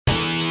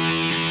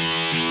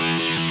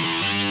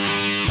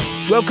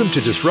Welcome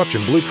to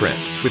Disruption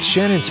Blueprint with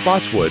Shannon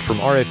Spotswood from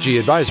RFG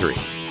Advisory.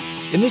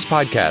 In this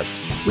podcast,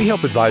 we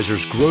help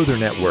advisors grow their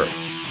net worth,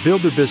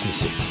 build their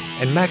businesses,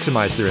 and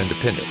maximize their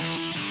independence.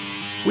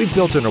 We've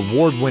built an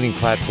award-winning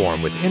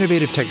platform with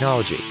innovative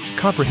technology,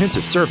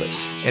 comprehensive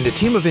service, and a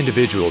team of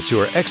individuals who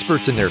are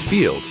experts in their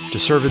field to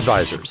serve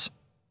advisors.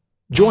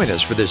 Join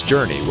us for this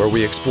journey where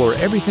we explore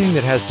everything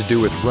that has to do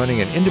with running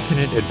an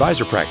independent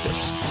advisor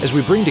practice as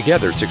we bring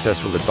together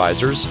successful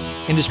advisors,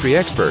 industry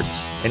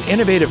experts, and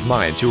innovative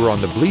minds who are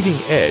on the bleeding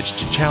edge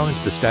to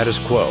challenge the status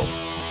quo,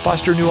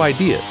 foster new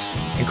ideas,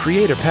 and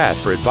create a path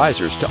for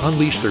advisors to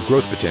unleash their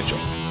growth potential.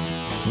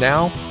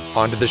 Now,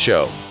 on to the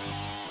show.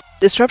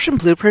 Disruption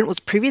Blueprint was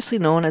previously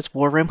known as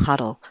War Room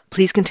Huddle.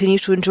 Please continue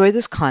to enjoy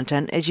this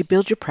content as you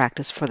build your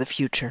practice for the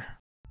future.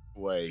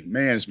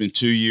 Man, it's been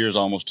 2 years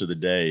almost to the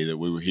day that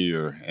we were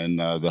here, and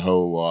the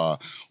whole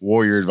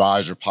Warrior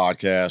Advisor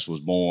podcast was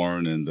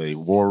born, and the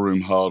War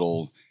Room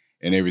Huddle,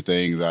 and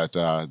everything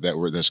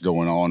that's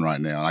going on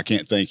right now. And I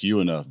can't thank you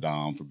enough,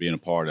 Dom, for being a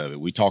part of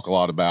it. We talk a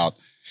lot about,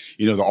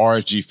 the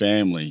RFG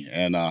family,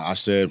 and I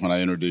said when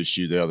I introduced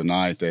you the other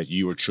night that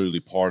you are truly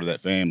part of that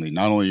family.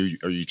 Not only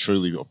are you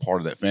truly a part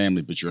of that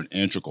family, but you're an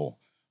integral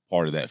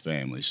part of that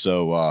family.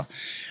 So I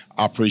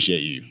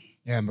appreciate you.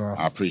 Yeah, bro.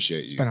 I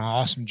appreciate you. It's been an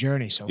awesome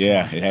journey so far.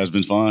 Yeah, it has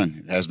been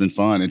fun. It has been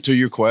fun. And to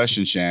your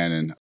question,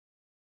 Shannon,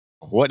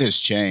 what has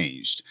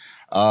changed?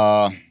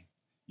 You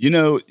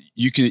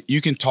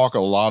can talk a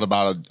lot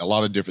about a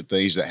lot of different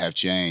things that have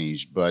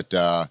changed. But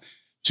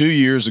 2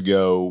 years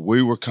ago,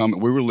 we were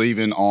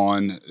leaving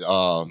on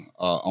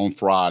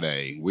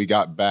Friday. We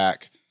got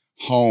back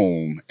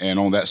home, and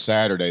on that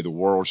Saturday, the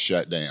world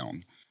shut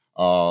down.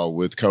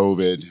 With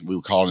COVID, we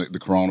were calling it the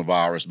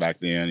coronavirus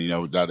back then.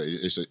 That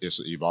it's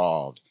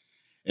evolved.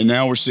 And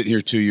now we're sitting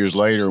here 2 years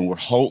later, and we're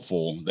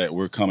hopeful that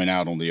we're coming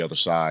out on the other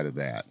side of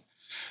that.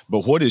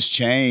 But what has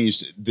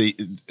changed?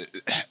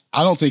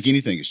 I don't think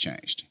anything has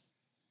changed.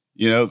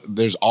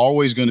 There's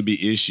always going to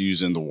be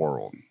issues in the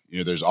world.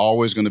 There's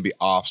always going to be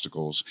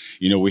obstacles.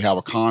 We have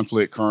a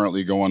conflict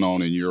currently going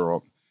on in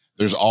Europe.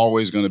 There's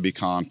always going to be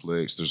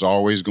conflicts. There's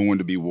always going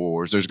to be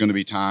wars. There's going to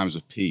be times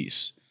of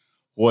peace.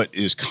 What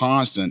is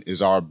constant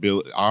is our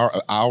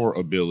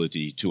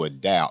ability to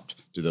adapt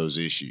to those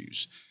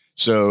issues.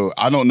 So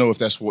I don't know if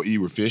that's what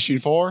you were fishing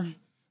for,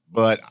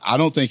 but I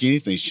don't think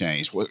anything's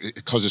changed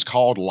because it's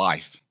called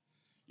life.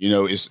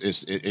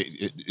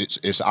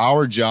 It's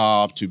our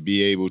job to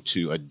be able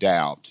to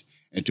adapt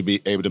and to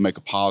be able to make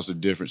a positive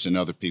difference in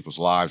other people's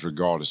lives,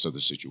 regardless of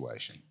the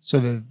situation. So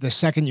the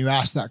second you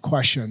asked that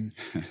question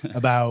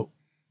about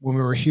when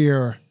we were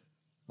here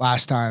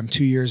last time,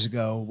 2 years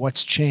ago,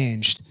 what's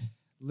changed?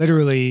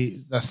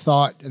 Literally, the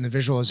thought and the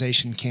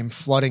visualization came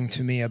flooding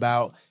to me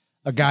about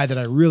a guy that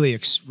I really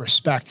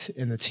respect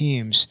in the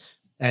teams,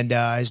 and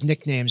his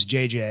nickname's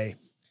JJ,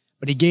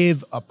 but he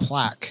gave a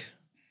plaque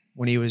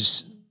when he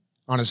was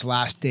on his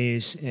last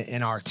days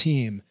in our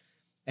team,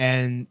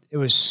 and it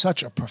was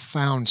such a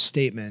profound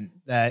statement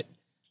that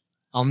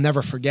I'll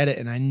never forget it,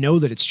 and I know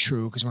that it's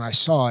true because when I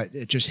saw it,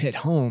 it just hit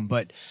home.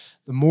 But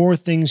the more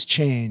things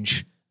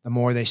change, the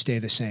more they stay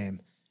the same,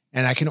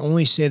 and I can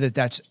only say that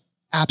that's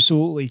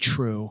absolutely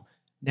true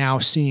now,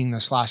 seeing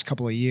this last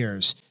couple of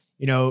years.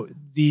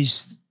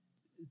 These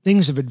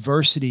things of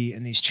adversity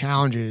and these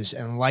challenges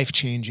and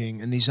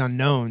life-changing and these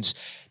unknowns,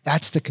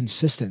 that's the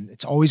consistent.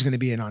 It's always going to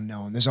be an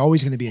unknown. There's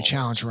always going to be a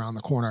challenge around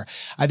the corner.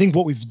 I think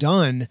what we've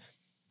done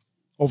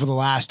over the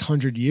last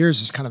 100 years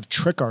is kind of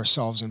trick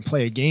ourselves and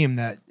play a game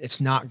that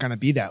it's not going to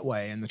be that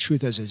way. And the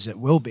truth is it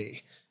will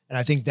be. And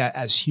I think that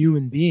as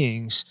human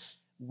beings,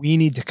 we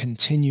need to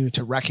continue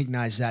to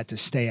recognize that to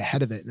stay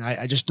ahead of it. And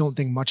I just don't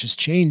think much has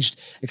changed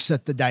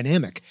except the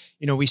dynamic.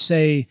 We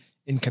say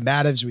in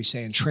combatives, we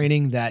say in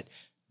training that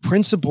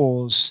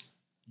principles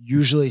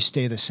usually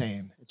stay the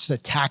same. It's the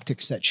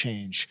tactics that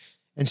change.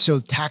 And so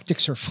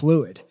tactics are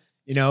fluid.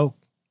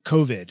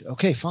 COVID,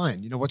 okay,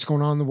 fine. What's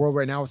going on in the world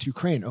right now with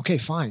Ukraine? Okay,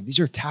 fine. These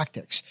are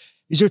tactics.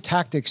 These are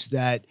tactics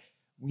that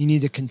we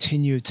need to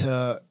continue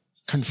to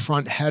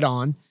confront head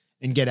on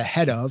and get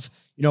ahead of.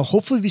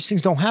 Hopefully these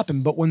things don't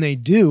happen, but when they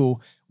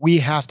do, we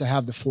have to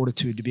have the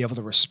fortitude to be able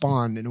to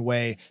respond in a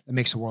way that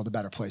makes the world a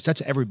better place.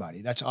 That's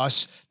everybody. That's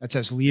us. That's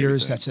as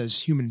leaders. That's as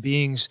human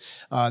beings.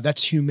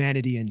 That's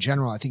humanity in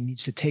general. I think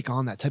needs to take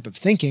on that type of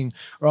thinking,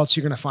 or else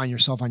you're going to find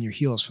yourself on your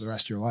heels for the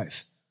rest of your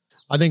life.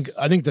 I think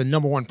the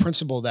number one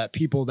principle that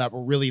people that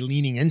were really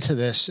leaning into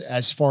this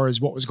as far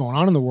as what was going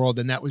on in the world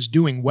and that was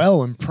doing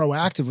well and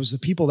proactive was the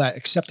people that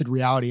accepted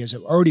reality as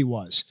it already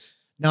was.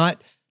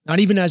 Not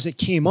even as it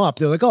came up.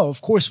 They're like, oh,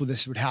 of course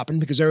this would happen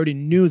because they already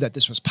knew that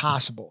this was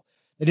possible.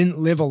 They didn't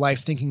live a life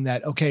thinking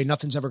that, okay,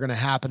 nothing's ever going to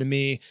happen to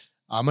me.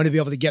 I'm going to be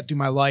able to get through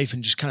my life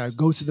and just kind of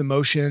go through the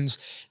motions.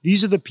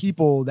 These are the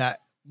people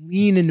that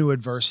lean into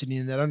adversity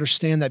and that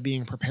understand that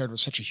being prepared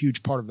was such a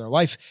huge part of their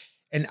life.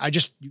 And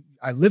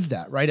I lived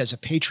that, right? As a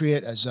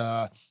patriot, as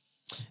a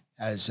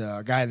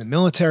guy in the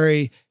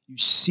military, you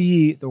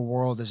see the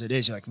world as it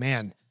is. You're like,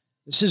 man,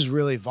 this is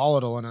really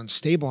volatile and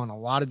unstable in a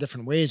lot of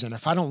different ways. And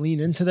if I don't lean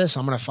into this,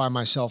 I'm going to find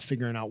myself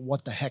figuring out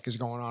what the heck is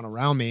going on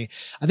around me.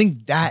 I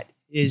think that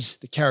is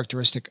the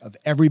characteristic of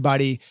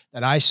everybody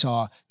that I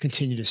saw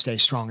continue to stay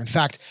strong. In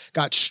fact,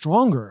 got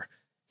stronger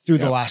through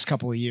the last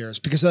couple of years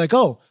because they're like,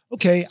 oh,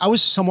 okay, I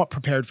was somewhat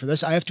prepared for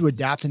this. I have to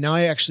adapt. And now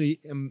I actually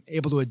am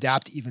able to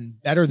adapt even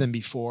better than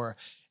before.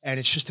 And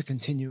it's just a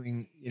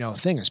continuing,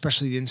 thing,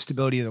 especially the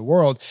instability of the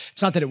world.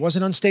 It's not that it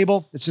wasn't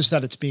unstable. It's just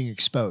that it's being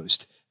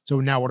exposed. So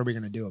now what are we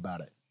going to do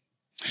about it?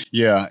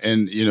 Yeah.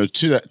 And,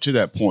 to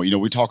that point,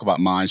 we talk about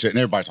mindset and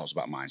everybody talks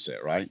about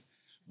mindset, right?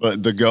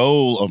 But the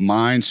goal of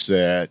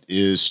mindset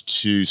is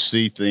to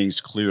see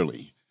things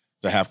clearly,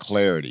 to have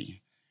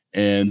clarity.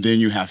 And then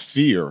you have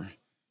fear,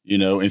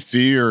 and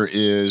fear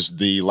is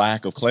the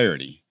lack of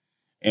clarity.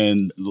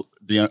 And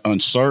the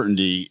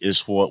uncertainty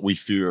is what we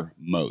fear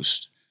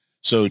most.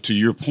 So to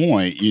your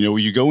point, when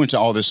you go into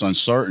all this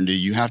uncertainty,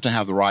 you have to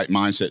have the right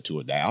mindset to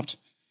adapt.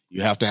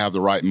 You have to have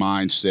the right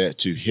mindset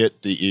to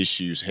hit the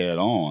issues head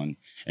on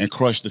and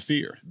crush the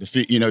fear.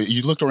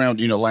 You looked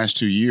around, last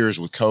 2 years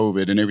with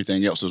COVID and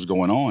everything else that was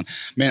going on.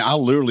 Man, I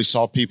literally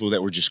saw people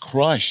that were just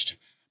crushed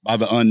by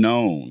the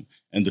unknown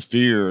and the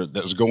fear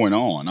that was going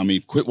on. I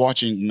mean, quit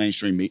watching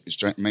mainstream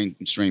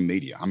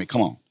media. I mean,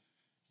 come on,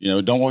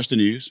 don't watch the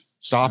news.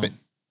 Stop it.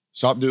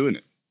 Stop doing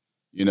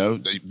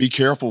it. Be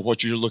careful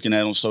what you're looking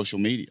at on social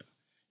media.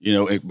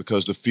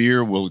 Because the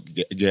fear will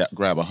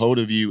grab a hold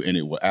of you and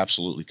it will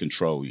absolutely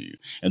control you.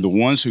 And the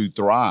ones who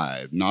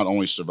thrive, not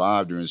only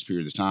survive during this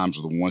period of times,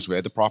 are the ones who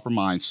had the proper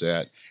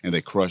mindset and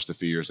they crushed the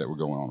fears that were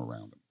going on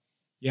around them.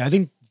 Yeah, I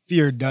think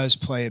fear does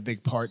play a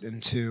big part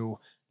into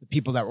the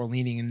people that were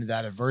leaning into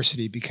that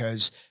adversity,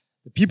 because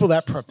the people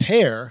that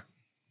prepare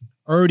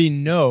already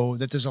know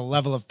that there's a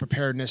level of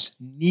preparedness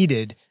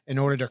needed in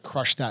order to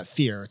crush that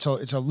fear.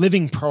 It's a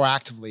living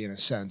proactively in a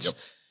sense. Yep.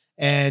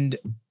 And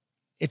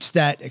it's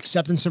that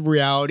acceptance of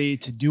reality,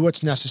 to do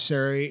what's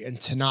necessary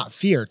and to not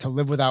fear, to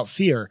live without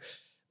fear.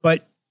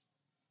 But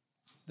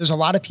there's a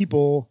lot of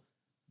people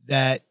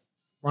that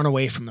run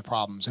away from the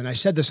problems. And I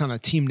said this on a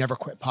Team Never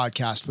Quit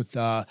podcast with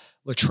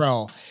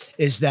Luttrell,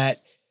 is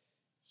that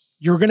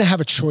you're going to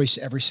have a choice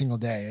every single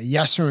day, a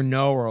yes or a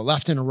no, or a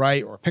left and a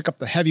right, or pick up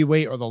the heavy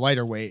weight or the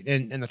lighter weight.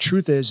 And the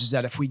truth is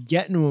that if we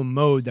get into a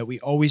mode that we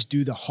always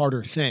do the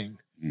harder thing,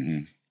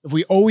 if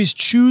we always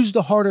choose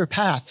the harder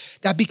path,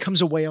 that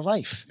becomes a way of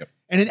life. Yep.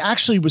 And it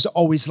actually was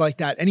always like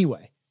that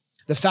anyway.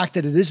 The fact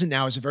that it isn't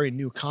now is a very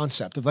new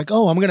concept of like,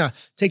 oh, I'm going to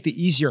take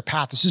the easier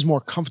path. This is more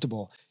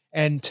comfortable.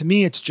 And to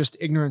me, it's just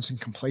ignorance and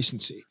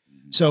complacency.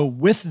 So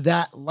with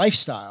that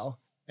lifestyle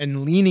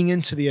and leaning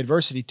into the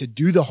adversity to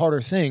do the harder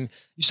thing,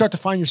 you start to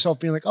find yourself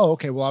being like, oh,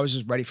 okay, well, I was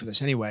just ready for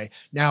this anyway.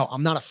 Now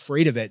I'm not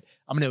afraid of it.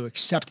 I'm going to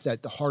accept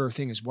that the harder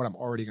thing is what I'm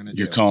already going to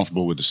do. You're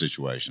comfortable with the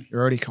situation.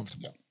 You're already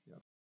comfortable. Yeah.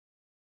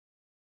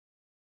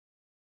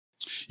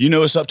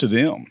 It's up to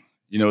them.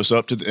 It's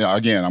up to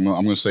again. I'm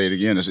going to say it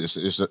again.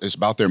 It's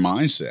about their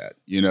mindset.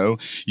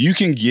 You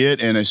can get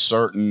in a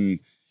certain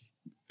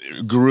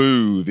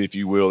groove, if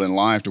you will, in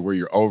life to where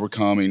you're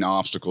overcoming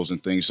obstacles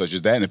and things such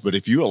as that. But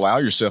if you allow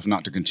yourself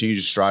not to continue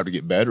to strive to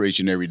get better each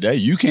and every day,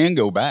 you can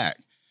go back,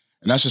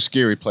 and that's a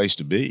scary place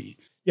to be.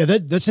 Yeah,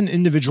 that's an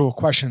individual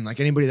question. Like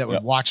anybody that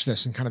would watch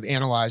this and kind of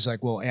analyze,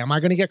 like, well, am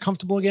I going to get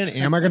comfortable again?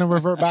 Am I going to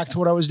revert back to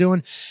what I was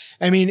doing?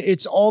 I mean,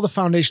 it's all the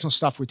foundational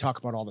stuff we talk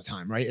about all the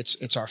time, right?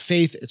 It's our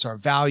faith, it's our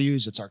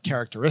values, it's our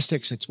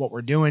characteristics, it's what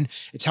we're doing,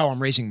 it's how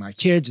I'm raising my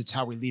kids, it's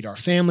how we lead our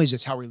families,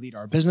 it's how we lead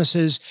our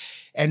businesses.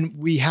 And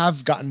we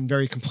have gotten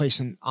very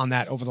complacent on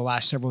that over the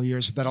last several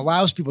years. That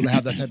allows people to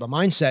have that type of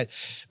mindset.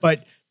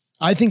 But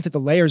I think that the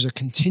layers are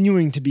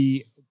continuing to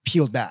be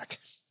peeled back.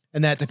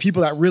 And that the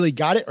people that really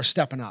got it are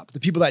stepping up. The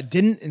people that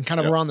didn't and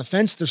kind of were on the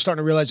fence, they're starting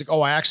to realize like,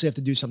 oh, I actually have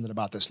to do something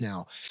about this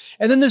now.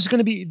 And then there's going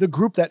to be the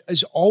group that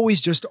is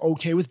always just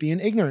okay with being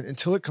ignorant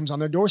until it comes on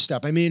their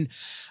doorstep. I mean,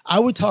 I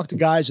would talk to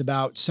guys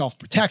about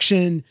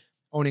self-protection,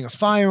 owning a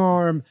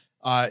firearm,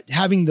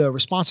 having the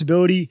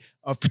responsibility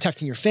of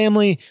protecting your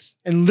family.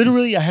 And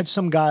literally I had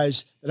some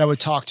guys that I would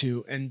talk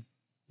to and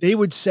they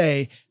would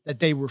say that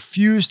they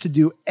refused to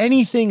do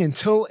anything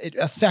until it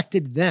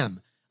affected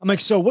them. I'm like,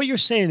 so what you're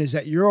saying is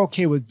that you're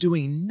okay with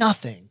doing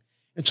nothing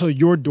until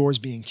your door's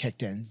being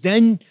kicked in.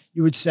 Then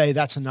you would say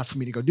that's enough for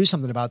me to go do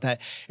something about that.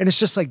 And it's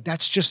just like,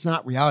 that's just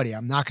not reality.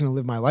 I'm not going to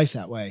live my life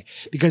that way,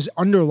 because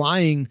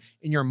underlying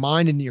in your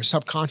mind and in your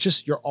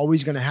subconscious, you're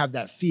always going to have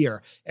that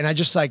fear. And I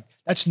just like,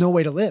 that's no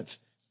way to live.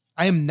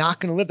 I am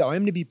not going to live that way.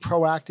 I'm going to be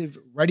proactive,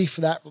 ready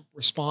for that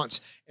response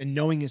and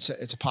knowing it's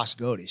a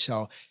possibility.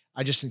 So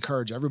I just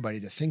encourage everybody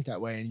to think that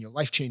way, and your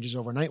life changes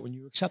overnight when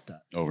you accept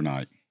that.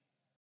 Overnight.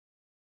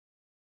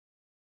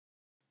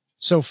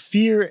 So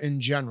fear in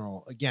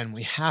general, again,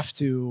 we have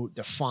to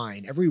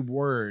define every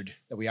word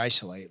that we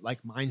isolate,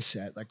 like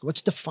mindset, like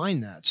let's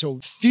define that.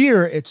 So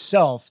fear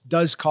itself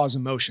does cause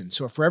emotion.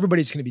 So for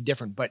everybody, it's going to be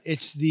different, but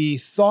it's the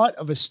thought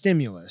of a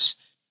stimulus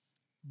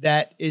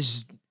that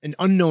is an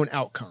unknown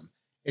outcome.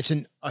 It's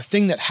a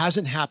thing that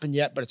hasn't happened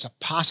yet, but it's a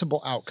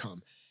possible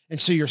outcome.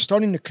 And so you're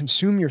starting to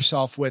consume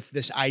yourself with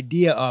this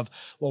idea of,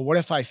 well, what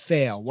if I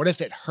fail? What if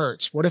it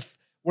hurts? What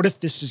if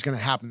this is going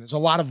to happen? There's a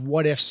lot of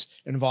what ifs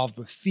involved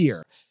with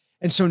fear.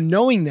 And so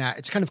knowing that,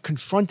 it's kind of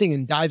confronting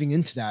and diving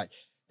into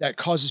that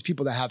causes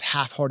people to have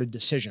half-hearted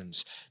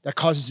decisions, that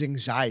causes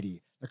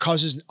anxiety, that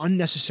causes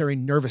unnecessary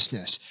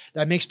nervousness,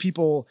 that makes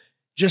people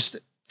just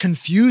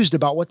confused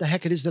about what the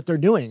heck it is that they're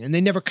doing. And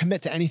they never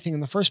commit to anything in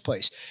the first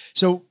place.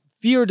 So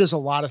fear does a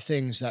lot of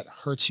things that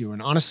hurts you.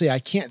 And honestly, I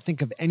can't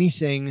think of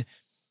anything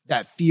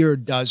that fear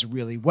does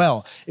really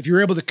well. If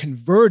you're able to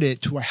convert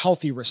it to a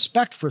healthy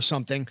respect for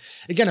something,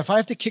 again, if I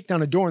have to kick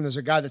down a door and there's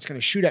a guy that's going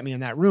to shoot at me in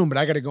that room, but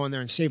I got to go in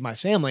there and save my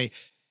family,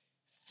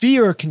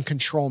 fear can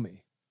control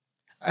me.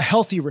 A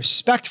healthy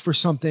respect for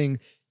something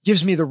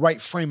gives me the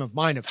right frame of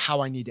mind of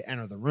how I need to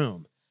enter the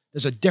room.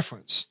 There's a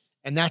difference.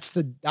 And that's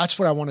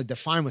what I want to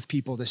define with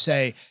people, to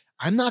say,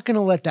 I'm not going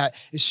to let that,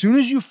 as soon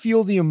as you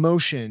feel the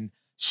emotion,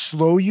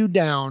 slow you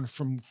down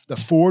from the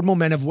forward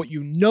momentum of what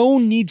you know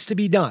needs to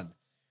be done.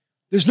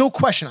 There's no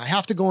question I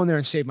have to go in there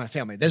and save my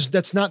family.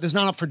 There's not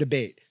up for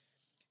debate.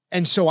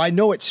 And so I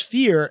know it's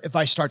fear if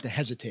I start to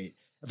hesitate,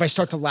 if I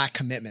start to lack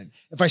commitment,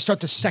 if I start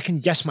to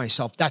second guess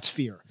myself, that's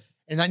fear.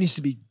 And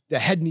the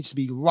head needs to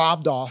be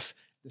lobbed off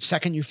the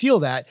second you feel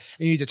that,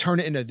 and you need to turn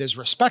it into, there's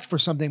respect for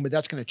something, but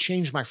that's going to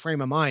change my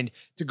frame of mind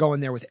to go in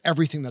there with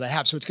everything that I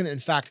have. So it's going to, in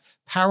fact,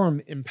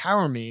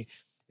 empower me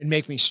and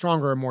make me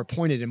stronger and more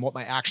pointed in what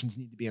my actions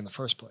need to be in the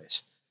first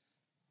place.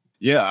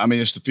 Yeah, I mean,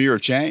 it's the fear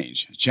of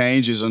change.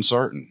 Change is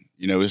uncertain.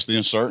 It's the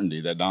uncertainty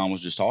that Don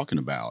was just talking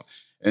about.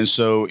 And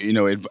so,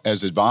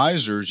 as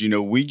advisors,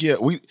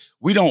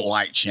 we don't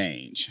like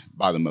change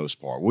by the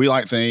most part. We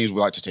like things. We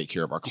like to take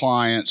care of our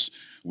clients.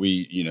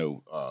 We,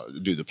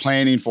 do the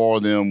planning for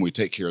them. We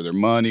take care of their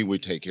money. We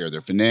take care of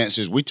their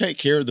finances. We take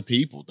care of the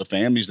people, the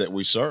families that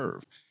we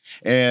serve.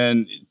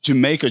 And to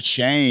make a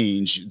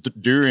change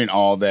during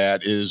all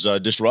that is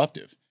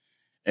disruptive.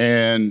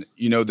 And,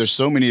 there's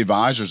so many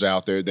advisors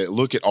out there that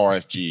look at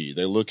RFG,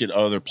 they look at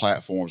other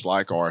platforms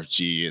like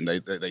RFG, and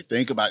they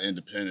think about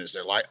independence.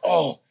 They're like,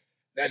 oh,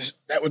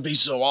 that would be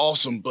so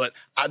awesome, but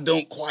I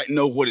don't quite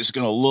know what it's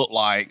going to look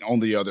like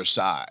on the other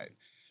side.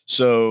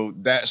 So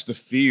that's the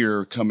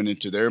fear coming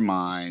into their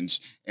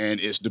minds, and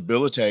it's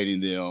debilitating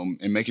them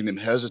and making them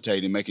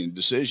hesitate in making a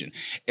decision.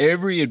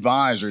 Every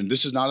advisor, and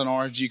this is not an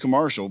RFG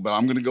commercial, but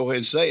I'm going to go ahead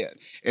and say it.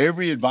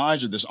 Every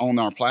advisor that's on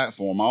our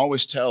platform, I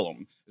always tell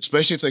them,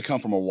 especially if they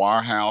come from a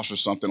wirehouse or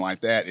something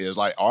like that, is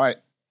like, all right,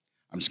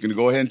 I'm just going to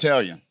go ahead and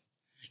tell you,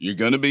 you're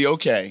going to be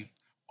okay.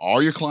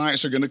 All your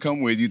clients are going to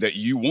come with you that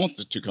you want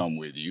to come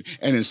with you.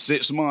 And in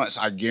 6 months,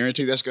 I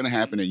guarantee that's going to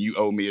happen, and you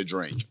owe me a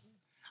drink.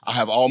 I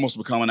have almost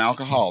become an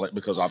alcoholic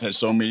because I've had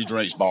so many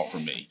drinks bought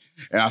from me.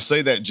 And I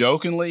say that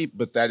jokingly,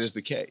 but that is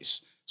the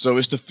case. So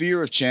it's the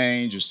fear of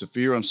change. It's the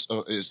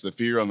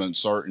fear of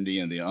uncertainty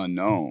and the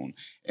unknown.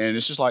 And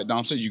it's just like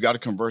Dom said, you got to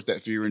convert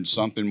that fear into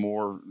something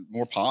more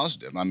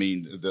positive. I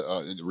mean,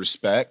 the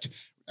respect.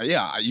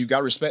 Yeah, you got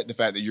to respect the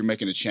fact that you're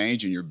making a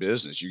change in your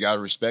business. You got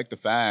to respect the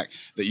fact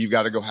that you've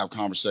got to go have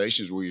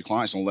conversations with your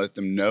clients and let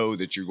them know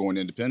that you're going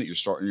independent. You're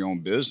starting your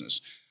own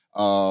business.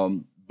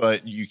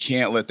 But you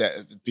can't let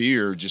that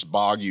fear just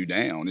bog you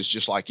down. It's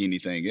just like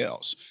anything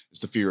else.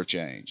 It's the fear of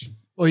change.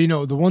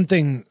 Well, the one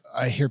thing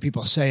I hear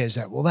people say is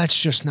that, well, that's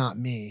just not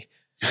me.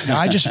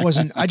 I just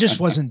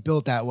wasn't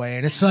built that way.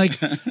 And it's like,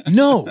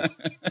 no,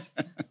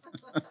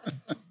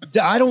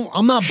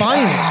 I'm not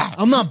buying it.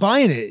 I'm not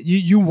buying it.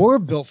 You were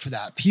built for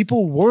that.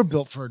 People were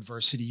built for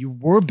adversity. You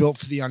were built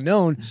for the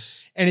unknown.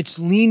 And it's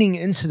leaning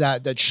into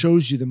that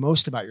shows you the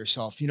most about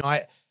yourself.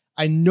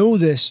 I know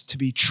this to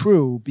be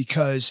true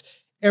because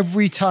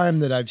every time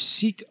that I've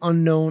seeked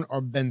unknown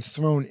or been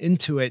thrown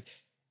into it,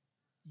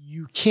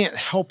 you can't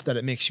help that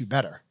it makes you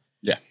better.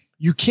 Yeah.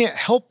 You can't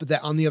help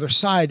that on the other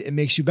side, it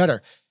makes you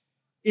better.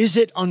 Is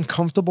it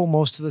uncomfortable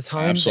most of the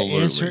time? Absolutely.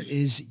 The answer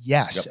is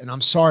yes. Yep. And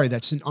I'm sorry,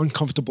 that's an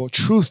uncomfortable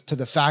truth to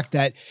the fact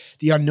that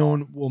the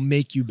unknown will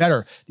make you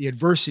better. The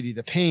adversity,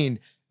 the pain,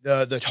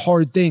 the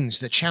hard things,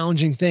 the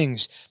challenging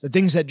things, the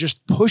things that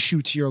just push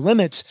you to your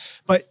limits,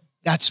 but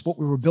that's what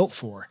we were built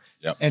for.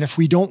 Yep. And if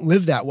we don't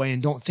live that way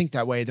and don't think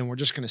that way, then we're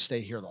just going to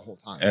stay here the whole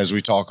time. As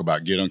we talk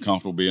about, get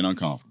uncomfortable being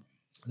uncomfortable.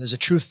 There's a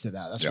truth to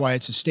that. That's Yep. why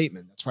it's a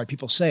statement. That's why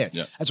people say it.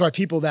 Yep. That's why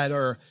people that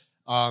are,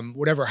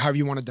 however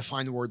you want to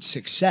define the word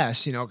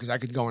success, because I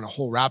could go in a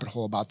whole rabbit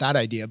hole about that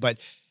idea, but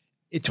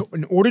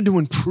in order to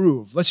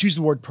improve, let's use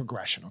the word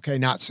progression, okay?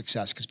 Not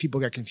success, because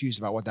people get confused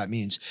about what that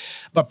means,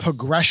 but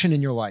progression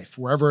in your life,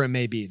 wherever it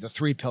may be, the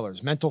 3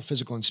 pillars, mental,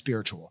 physical, and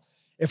spiritual.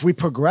 If we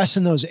progress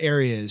in those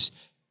areas,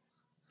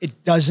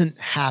 it doesn't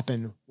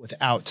happen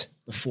without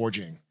the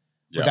forging,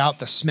 without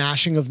the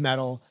smashing of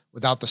metal,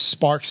 without the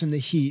sparks and the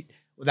heat,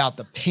 without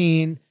the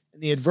pain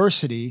and the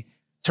adversity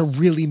to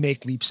really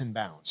make leaps and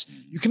bounds.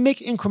 You can make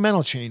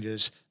incremental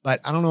changes,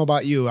 but I don't know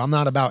about you. I'm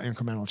not about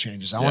incremental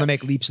changes. I want to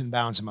make leaps and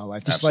bounds in my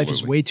life. This life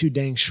is way too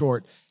dang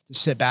short to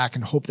sit back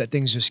and hope that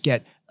things just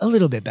get a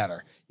little bit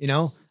better.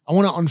 I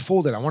want to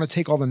unfold it. I want to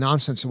take all the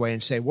nonsense away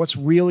and say, what's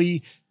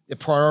really the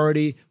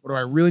priority? What do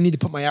I really need to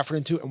put my effort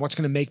into? And what's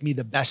going to make me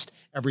the best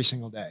every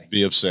single day?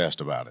 Be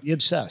obsessed about it. Be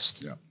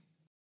obsessed. Yeah.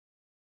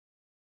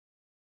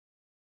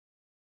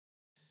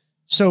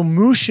 So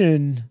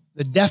Mushin,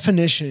 the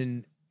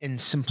definition in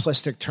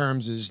simplistic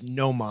terms is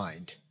no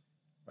mind,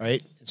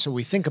 right? So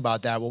we think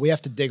about that. Well, we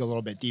have to dig a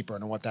little bit deeper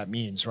into what that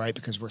means, right?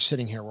 Because we're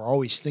sitting here, we're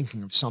always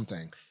thinking of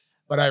something.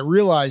 But I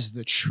realized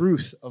the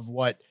truth of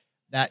what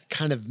that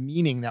kind of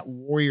meaning, that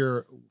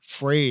warrior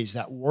phrase,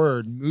 that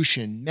word,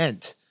 Mushin,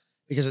 meant,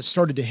 because it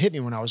started to hit me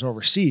when I was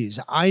overseas.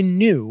 I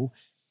knew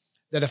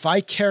that if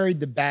I carried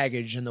the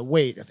baggage and the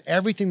weight of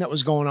everything that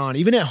was going on,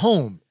 even at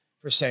home,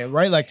 per se,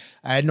 right? Like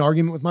I had an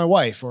argument with my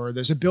wife, or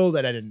there's a bill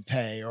that I didn't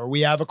pay, or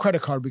we have a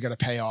credit card we got to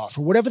pay off,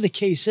 or whatever the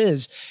case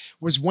is,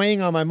 was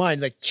weighing on my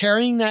mind. Like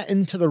carrying that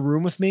into the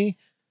room with me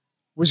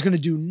was going to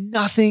do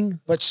nothing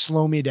but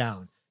slow me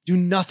down, do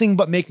nothing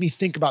but make me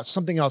think about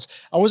something else.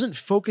 I wasn't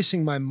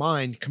focusing my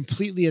mind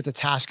completely at the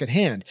task at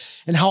hand.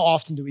 And how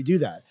often do we do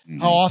that? Mm-hmm.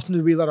 How often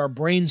do we let our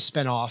brain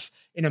spin off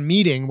in a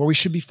meeting where we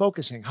should be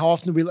focusing? How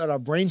often do we let our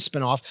brain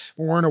spin off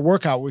when we're in a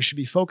workout where we should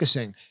be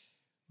focusing?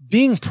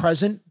 Being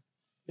present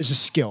is a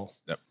skill.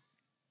 Yep.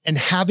 And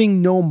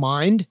having no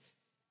mind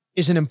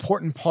is an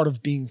important part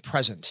of being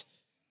present.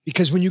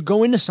 Because when you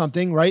go into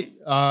something, right,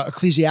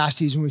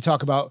 Ecclesiastes, when we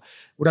talk about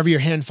whatever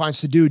your hand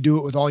finds to do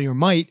it with all your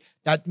might,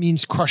 that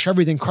means crush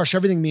everything. Crush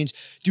everything means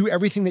do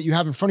everything that you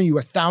have in front of you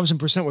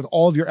 1,000% with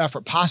all of your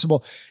effort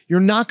possible. You're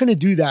not going to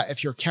do that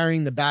if you're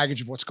carrying the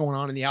baggage of what's going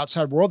on in the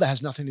outside world that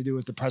has nothing to do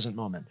with the present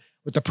moment,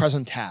 with the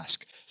present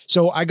task.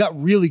 So I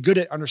got really good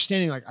at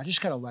understanding, like, I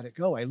just got to let it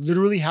go. I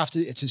literally have to,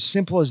 it's as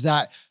simple as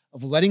that,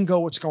 of letting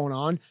go what's going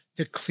on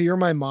to clear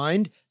my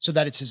mind so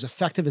that it's as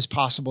effective as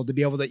possible to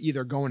be able to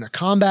either go into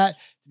combat,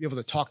 to be able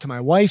to talk to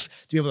my wife,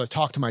 to be able to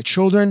talk to my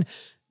children.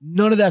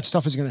 None of that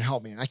stuff is going to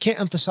help me. And I can't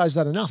emphasize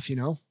that enough, you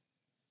know?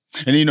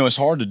 And, you know, it's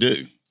hard to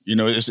do. You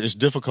know, it's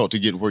difficult to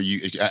get where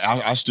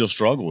I still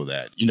struggle with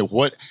that. You know,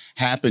 what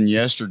happened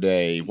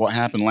yesterday, what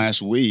happened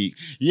last week,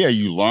 yeah,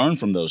 you learn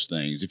from those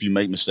things if you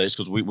make mistakes,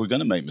 because we're going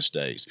to make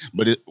mistakes.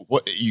 But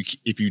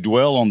if you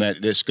dwell on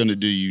that, that's going to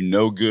do you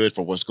no good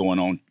for what's going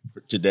on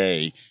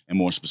today, and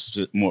more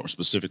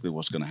specifically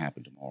what's going to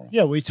happen tomorrow.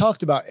 Yeah, we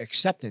talked about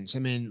acceptance. I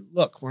mean,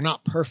 look, we're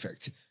not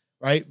perfect,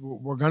 right?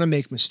 We're going to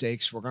make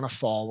mistakes. We're going to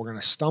fall. We're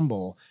going to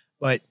stumble.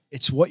 But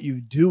it's what you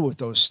do with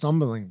those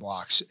stumbling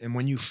blocks. And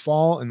when you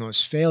fall in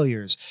those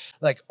failures,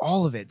 like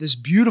all of it, there's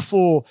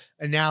beautiful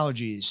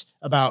analogies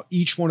about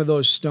each one of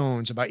those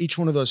stones, about each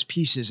one of those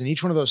pieces, and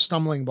each one of those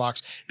stumbling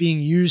blocks being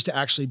used to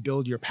actually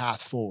build your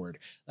path forward.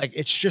 Like,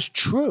 it's just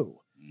true.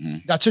 Mm-hmm.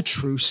 That's a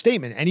true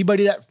statement.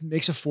 Anybody that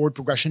makes a forward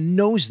progression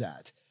knows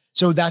that.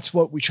 So that's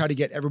what we try to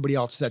get everybody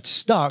else that's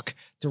stuck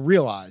to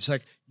realize.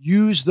 Like,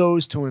 use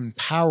those to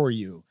empower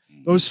you.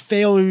 Those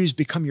failures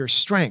become your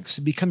strengths,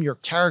 they become your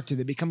character,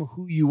 they become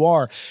who you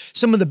are.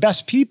 Some of the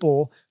best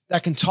people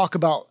that can talk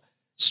about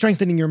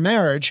strengthening your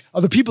marriage are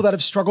the people that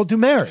have struggled through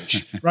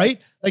marriage, right?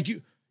 Like,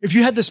 if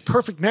you had this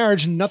perfect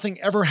marriage and nothing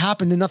ever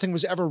happened and nothing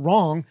was ever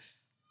wrong,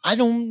 I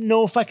don't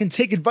know if I can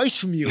take advice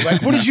from you.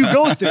 Like, what did you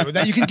go through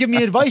that you can give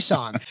me advice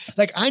on?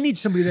 Like, I need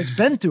somebody that's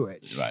been through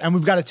it. Right. And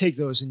we've got to take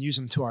those and use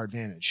them to our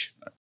advantage.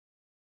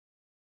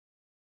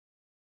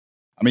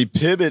 I mean,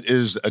 pivot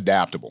is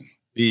adaptable.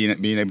 Being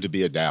able to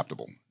be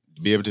adaptable,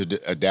 be able to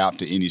adapt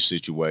to any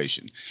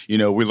situation. You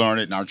know, we learn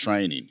it in our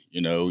training.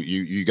 You know,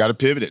 you got to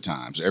pivot at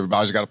times.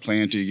 Everybody's got a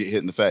plan until you get hit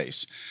in the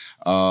face.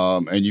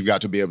 And you've got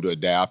to be able to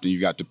adapt, and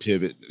you've got to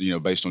pivot, you know,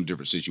 based on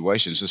different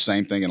situations. It's the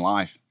same thing in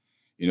life.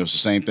 You know, it's the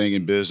same thing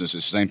in business.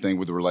 It's the same thing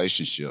with the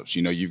relationships.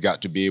 You know, you've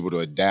got to be able to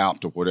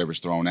adapt to whatever's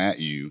thrown at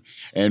you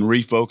and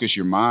refocus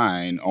your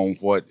mind on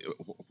what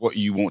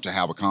you want to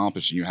have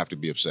accomplished, and you have to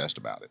be obsessed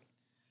about it.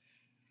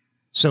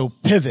 So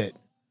pivot.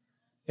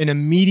 An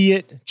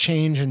immediate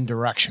change in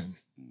direction,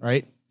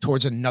 right?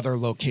 Towards another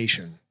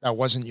location that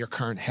wasn't your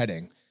current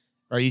heading,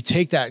 right? You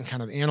take that and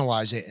kind of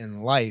analyze it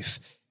in life,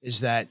 is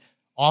that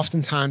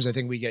oftentimes I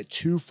think we get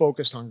too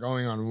focused on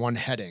going on one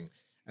heading.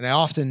 And I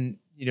often,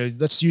 you know,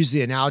 let's use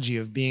the analogy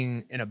of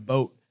being in a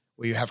boat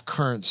where you have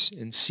currents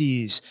and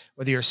seas,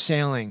 whether you're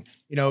sailing,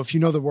 you know, if you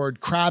know the word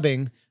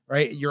crabbing,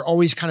 right? You're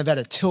always kind of at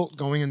a tilt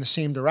going in the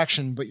same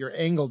direction, but you're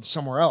angled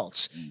somewhere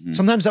else. Mm-hmm.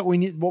 Sometimes what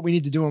we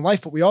need to do in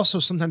life, but we also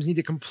sometimes need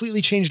to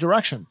completely change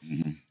direction.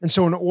 Mm-hmm. And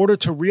so in order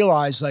to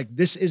realize, like,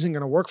 this isn't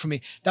going to work for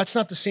me, that's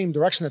not the same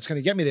direction that's going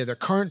to get me there. The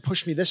current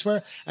pushed me this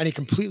way. I need to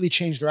completely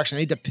change direction.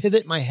 I need to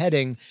pivot my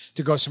heading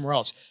to go somewhere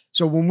else.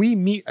 So when we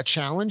meet a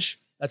challenge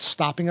that's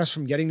stopping us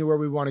from getting to where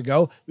we want to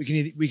go, we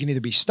can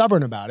either be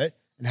stubborn about it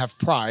and have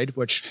pride,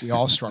 which we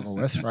all struggle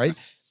with, right?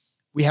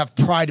 We have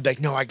pride to be like,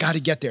 no, I got to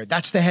get there.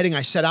 That's the heading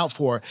I set out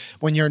for,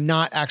 when you're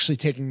not actually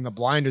taking the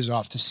blinders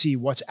off to see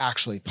what's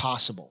actually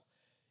possible.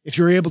 If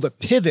you're able to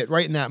pivot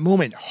right in that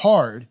moment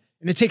hard,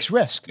 and it takes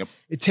risk. Yep.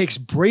 It takes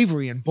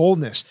bravery and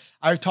boldness.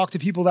 I've talked to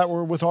people that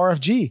were with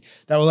RFG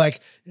that were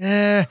like,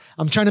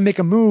 I'm trying to make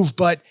a move,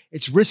 but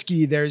it's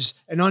risky. There's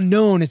an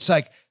unknown. It's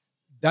like,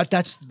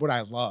 that's what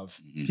I love.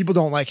 Mm-hmm. People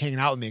don't like hanging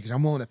out with me because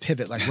I'm willing to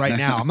pivot like right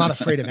now. I'm not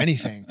afraid of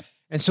anything.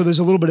 And so there's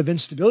a little bit of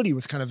instability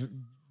with kind of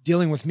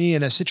dealing with me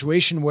in a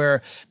situation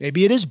where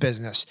maybe it is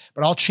business,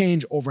 but I'll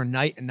change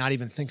overnight and not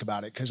even think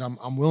about it because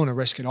I'm willing to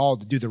risk it all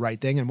to do the right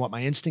thing and what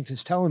my instinct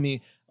is telling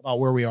me about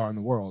where we are in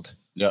the world.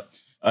 Yep.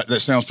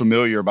 That sounds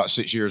familiar. About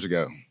 6 years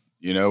ago,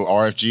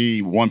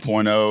 RFG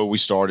 1.0, we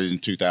started in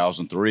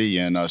 2003,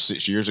 and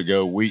 6 years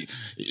ago, we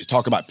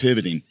talk about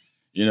pivoting.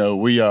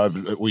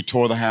 We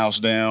tore the house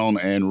down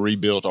and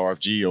rebuilt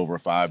RFG over a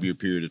 5-year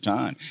period of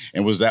time.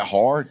 And was that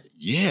hard?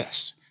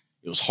 Yes.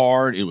 It was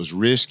hard. It was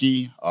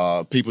risky.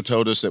 People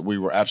told us that we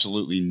were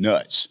absolutely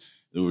nuts.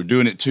 We were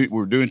doing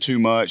too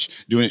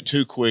much, doing it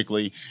too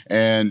quickly.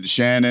 And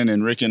Shannon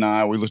and Rick and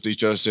I, we looked at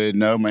each other and said,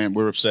 no, man,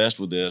 we're obsessed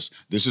with this.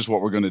 This is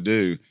what we're going to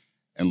do.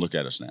 And look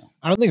at us now.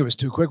 I don't think it was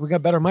too quick. We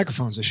got better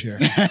microphones this year.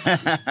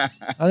 I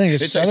think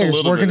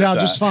it's working out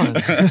just fine.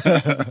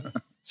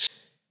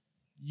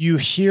 You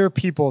hear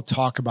people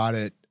talk about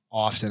it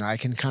often. I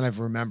can kind of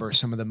remember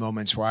some of the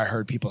moments where I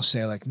heard people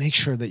say, like, make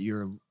sure that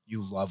you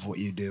love what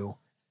you do.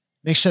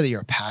 Make sure that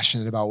you're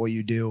passionate about what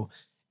you do.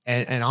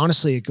 And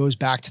honestly, it goes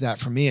back to that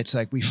for me. It's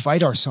like we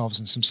fight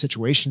ourselves in some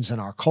situations in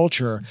our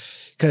culture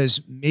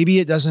because maybe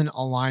it doesn't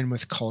align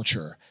with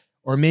culture,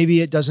 or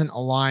maybe it doesn't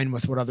align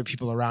with what other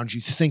people around you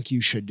think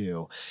you should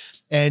do.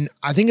 And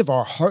I think if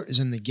our heart is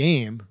in the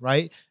game,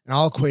 right? And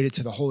I'll equate it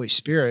to the Holy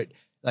Spirit,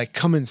 like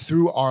coming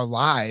through our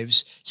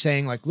lives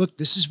saying like, look,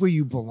 this is where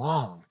you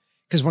belong.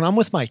 Because when I'm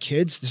with my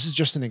kids, this is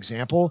just an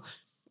example.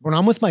 When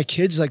I'm with my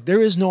kids, like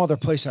there is no other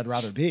place I'd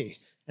rather be.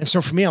 And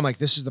so for me, I'm like,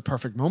 this is the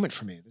perfect moment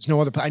for me. There's no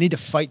other, I need to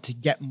fight to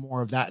get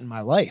more of that in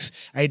my life.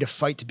 I need to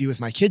fight to be with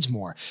my kids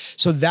more.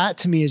 So that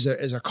to me is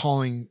a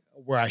calling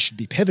where I should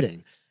be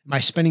pivoting. Am I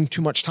spending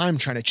too much time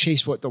trying to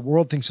chase what the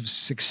world thinks of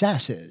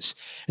success is?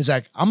 It's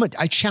like,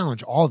 I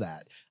challenge all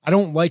that. I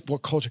don't like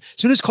what culture,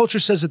 as soon as culture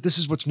says that this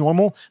is what's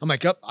normal, I'm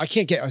like, oh, I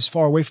can't get as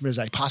far away from it as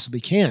I possibly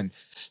can.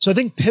 So I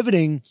think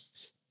pivoting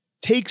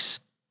takes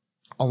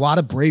a lot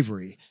of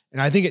bravery. And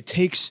I think it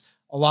takes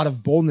a lot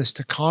of boldness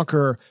to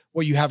conquer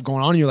what you have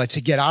going on in your life,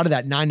 to get out of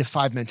that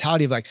 9-to-5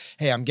 mentality of like,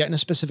 hey, I'm getting a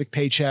specific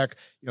paycheck.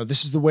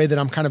 This is the way that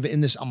I'm kind of in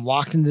this, I'm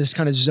locked into this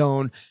kind of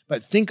zone,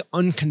 but think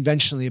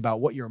unconventionally about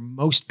what you're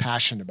most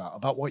passionate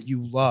about what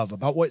you love,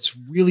 about what's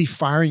really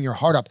firing your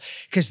heart up,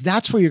 because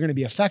that's where you're going to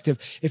be effective.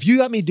 If you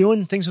got me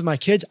doing things with my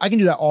kids, I can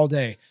do that all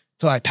day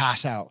till I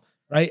pass out,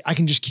 right? I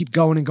can just keep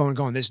going and going and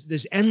going.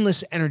 There's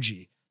endless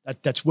energy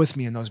that's with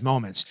me in those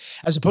moments,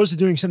 as opposed to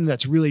doing something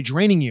that's really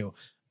draining you.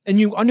 And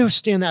you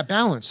understand that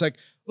balance. Like,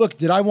 look,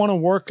 did I want to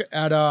work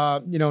at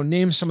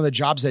name some of the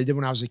jobs that I did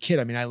when I was a kid?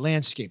 I mean, I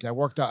landscaped. I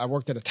worked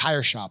at a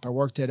tire shop. I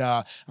worked at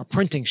a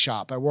printing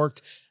shop. I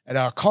worked at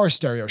a car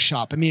stereo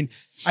shop. I mean,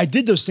 I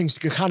did those things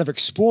to kind of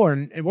explore.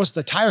 And it wasn't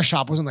the tire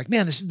shop. Wasn't like,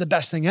 man, this is the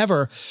best thing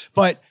ever.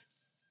 But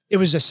it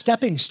was a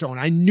stepping stone.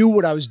 I knew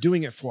what I was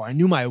doing it for. I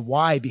knew my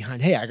why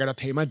behind, hey, I got to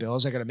pay my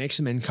bills. I got to make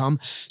some income.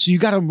 So you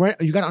got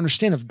to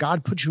understand, if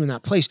God put you in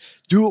that place,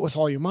 do it with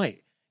all your might.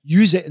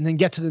 Use it and then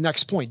get to the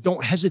next point.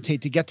 Don't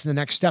hesitate to get to the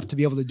next step to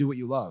be able to do what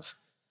you love.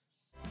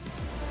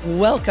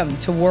 Welcome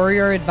to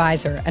Warrior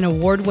Advisor, an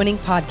award-winning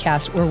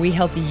podcast where we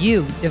help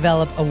you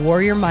develop a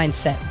warrior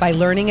mindset by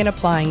learning and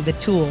applying the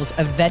tools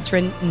of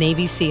veteran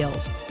Navy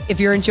SEALs. If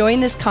you're enjoying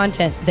this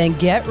content, then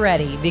get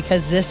ready,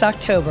 because this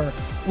October,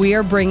 we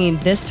are bringing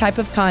this type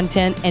of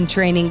content and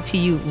training to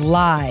you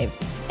live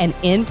and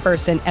in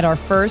person at our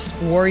first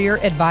Warrior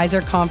Advisor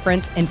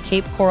Conference in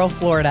Cape Coral,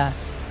 Florida.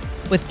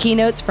 With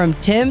keynotes from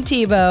Tim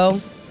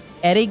Tebow,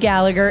 Eddie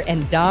Gallagher,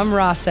 and Dom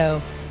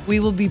Raso, we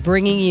will be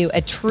bringing you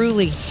a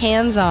truly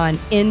hands-on,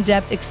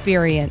 in-depth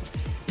experience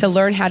to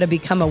learn how to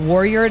become a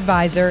warrior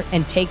advisor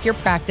and take your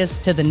practice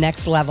to the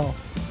next level.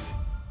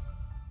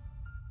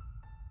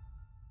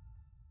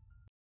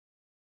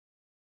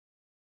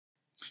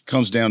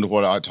 Comes down to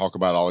what I talk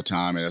about all the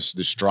time, and that's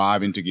the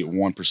striving to get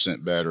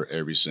 1% better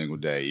every single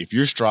day. If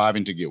you're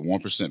striving to get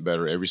 1%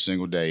 better every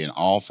single day in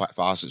all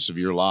facets of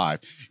your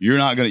life, you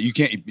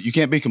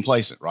can't be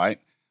complacent, right?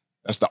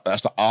 That's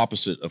the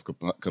opposite of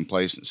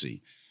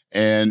complacency.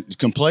 And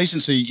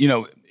complacency,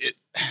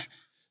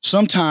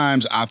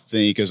 sometimes I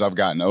think as I've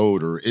gotten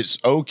older, it's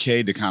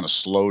okay to kind of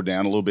slow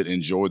down a little bit,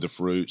 enjoy the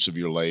fruits of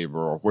your labor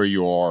or where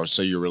you are,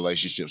 say your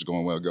relationship's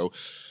going well, go,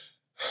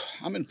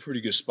 I'm in a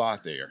pretty good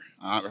spot there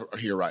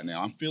here right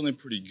now. I'm feeling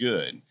pretty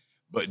good,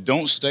 but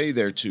don't stay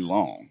there too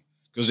long,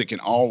 because it can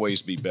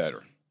always be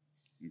better.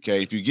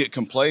 Okay. If you get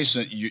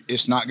complacent,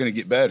 it's not going to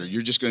get better.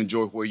 You're just going to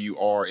enjoy where you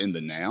are in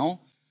the now.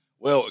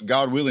 Well,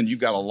 God willing, you've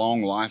got a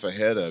long life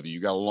ahead of you.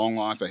 You've got a long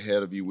life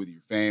ahead of you with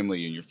your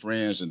family and your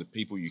friends and the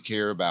people you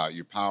care about,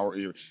 your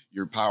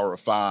power of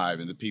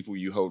five, and the people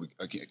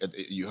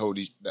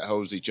that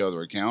holds each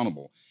other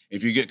accountable.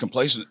 If you get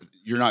complacent,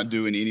 you're not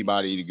doing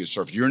anybody any good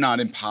service. You're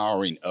not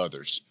empowering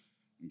others.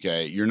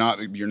 Okay, you're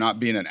not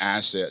being an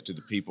asset to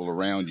the people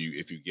around you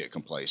if you get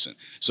complacent.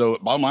 So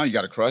bottom line, you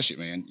got to crush it,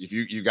 man. If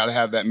you got to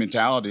have that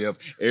mentality of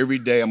every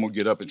day I'm gonna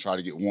get up and try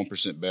to get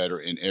 1% better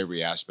in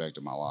every aspect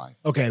of my life.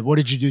 Okay, what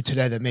did you do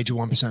today that made you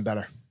 1%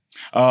 better?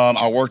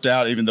 I worked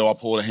out, even though I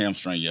pulled a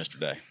hamstring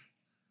yesterday.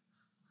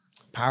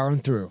 Powering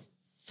through.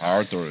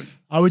 Power through.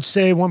 I would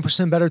say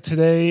 1% better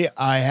today.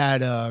 I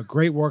had a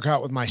great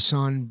workout with my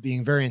son,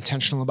 being very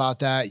intentional about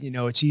that.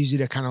 It's easy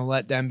to kind of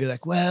let them be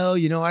like, well,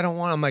 I don't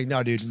want. I'm like,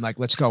 no, dude. I'm like,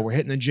 let's go. We're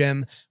hitting the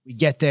gym. We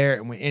get there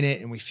and we're in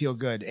it and we feel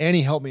good. And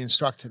he helped me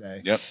instruct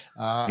today. Yep.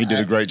 He did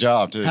a great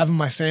job too. Having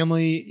my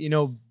family,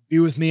 be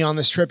with me on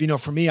this trip.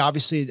 For me,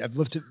 obviously, I've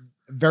lived a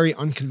very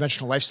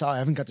unconventional lifestyle. I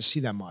haven't got to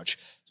see that much.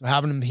 So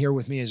having him here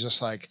with me is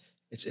just like,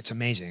 it's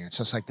amazing. It's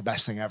just like the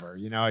best thing ever.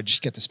 I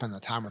just get to spend the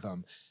time with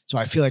them. So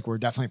I feel like we're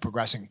definitely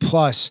progressing.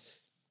 Plus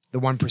the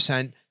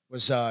 1%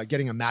 was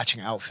getting a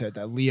matching outfit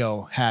that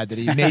Leo had that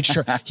he made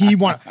sure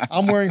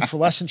I'm wearing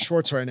fluorescent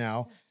shorts right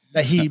now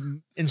that he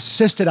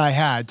insisted I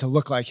had to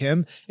look like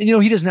him. And,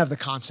 he doesn't have the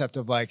concept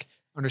of like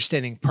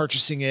understanding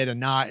purchasing it or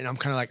not. And I'm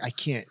kind of like, I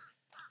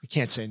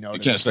can't say no. You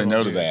can't say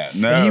no to that.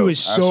 No, and he was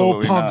so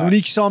pumped not. when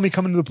he saw me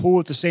come into the pool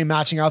with the same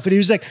matching outfit. He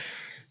was like,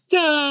 he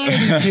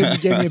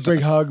gave me a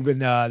big hug, but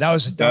that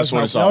was my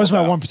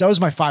 1%. That was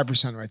my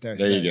 5% right there.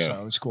 There you go.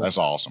 So it was cool. That's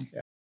awesome.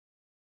 Yeah.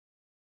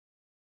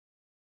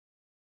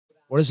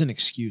 What is an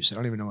excuse? I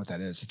don't even know what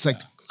that is. It's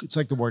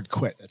like the word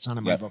quit. That's not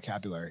in my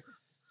vocabulary.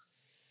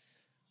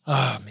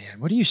 Oh man,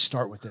 where do you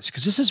start with this?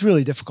 Because this is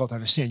really difficult to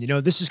understand.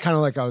 This is kind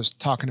of like I was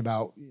talking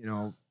about.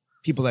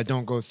 People that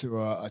don't go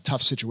through a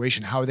tough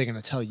situation. How are they going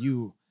to tell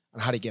you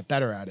on how to get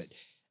better at it?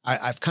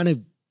 I've kind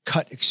of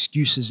cut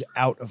excuses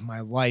out of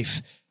my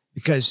life,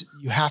 because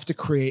you have to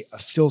create a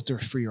filter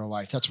for your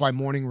life. That's why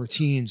morning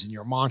routines and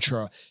your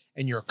mantra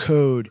and your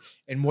code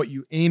and what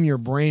you aim your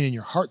brain and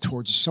your heart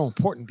towards is so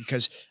important,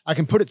 because I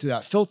can put it through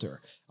that filter.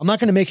 I'm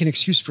not going to make an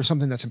excuse for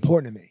something that's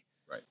important to me.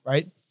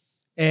 Right.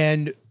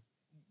 And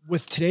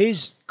with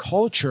today's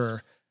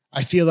culture,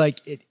 I feel like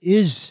it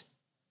is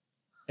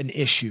an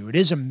issue. It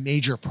is a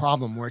major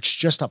problem where it's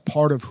just a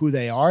part of who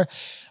they are.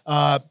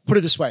 Put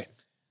it this way.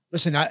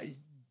 Listen,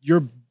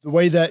 the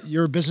way that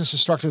your business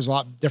is structured is a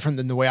lot different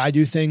than the way I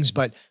do things,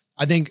 but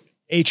I think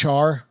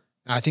HR,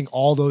 and I think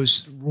all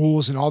those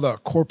rules and all the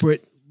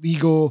corporate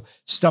legal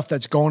stuff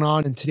that's going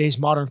on in today's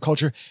modern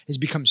culture has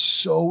become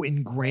so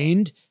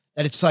ingrained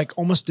that it's like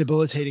almost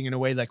debilitating in a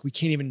way. Like we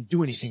can't even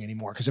do anything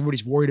anymore because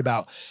everybody's worried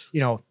about,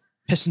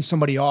 pissing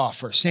somebody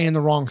off or saying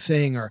the wrong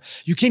thing, or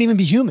you can't even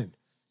be human.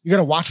 You got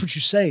to watch what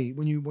you say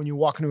when you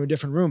walk into a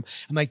different room.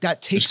 And like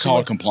that takes. It's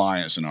called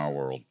compliance in our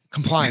world.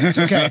 Compliance,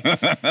 okay.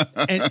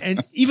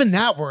 and even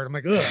that word, I'm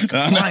like, ugh,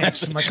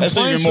 compliance. I'm like, that's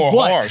compliance even more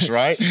what? harsh,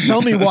 right?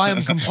 Tell me why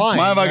I'm compliant.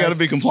 Why have I got to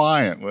be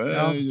compliant?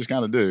 Well, you just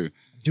kind of do.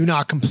 Do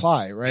not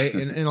comply, right?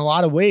 And in a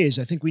lot of ways,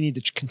 I think we need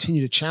to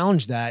continue to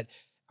challenge that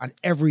on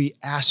every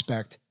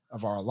aspect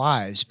of our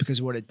lives,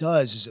 because what it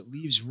does is it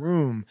leaves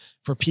room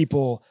for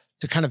people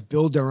to kind of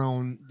build their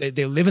own,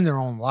 they live in their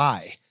own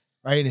lie.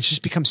 Right. And it's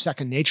just become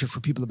second nature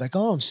for people to be like,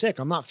 oh, I'm sick.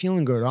 I'm not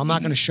feeling good. Or I'm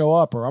not going to show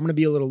up, or I'm going to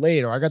be a little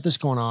late, or I got this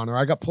going on, or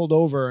I got pulled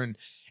over. And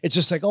it's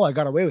just like, oh, I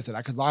got away with it.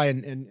 I could lie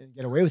and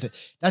get away with it.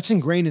 That's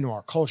ingrained into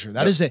our culture.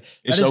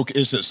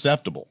 It's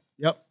acceptable.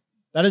 Yep.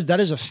 That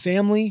is a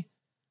family.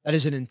 That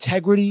is an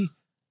integrity,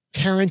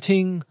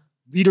 parenting,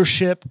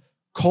 leadership,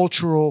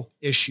 cultural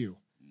issue.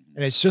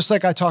 And it's just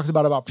like I talked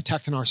about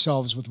protecting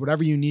ourselves with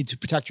whatever you need to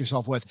protect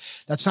yourself with.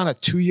 That's not a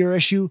 2-year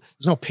issue.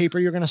 There's no paper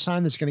you're going to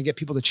sign that's going to get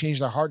people to change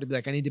their heart to be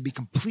like, I need to be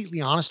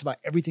completely honest about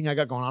everything I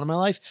got going on in my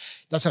life.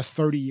 That's a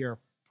 30-year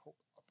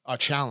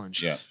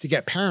challenge to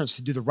get parents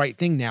to do the right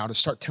thing now, to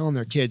start telling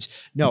their kids,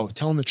 no,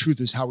 telling the truth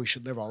is how we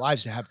should live our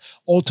lives, to have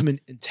ultimate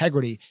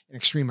integrity and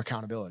extreme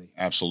accountability.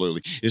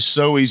 Absolutely. It's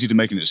so easy to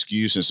make an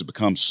excuse and it's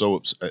become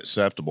so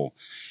acceptable.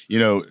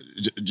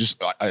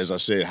 Just as I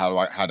said, how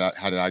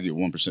did I get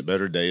 1%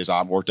 better today? Is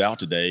I worked out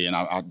today and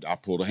I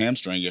pulled a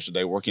hamstring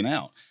yesterday working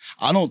out.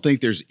 I don't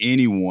think there's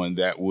anyone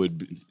that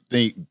would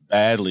think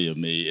badly of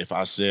me if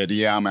I said,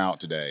 yeah, I'm out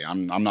today.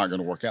 I'm not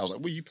going to work out. I was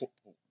like, well, you pulled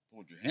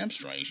your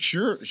hamstring.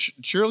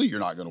 Surely you're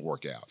not going to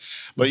work out.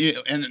 But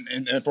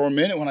and for a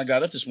minute when I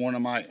got up this morning,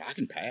 I'm like, I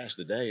can pass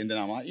the day. And then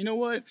I'm like, you know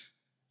what?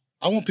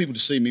 I want people to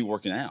see me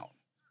working out.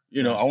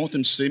 I want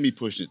them to see me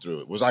pushing it through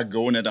it. Was I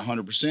going at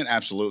 100%?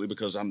 Absolutely,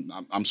 because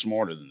I'm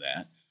smarter than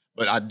that.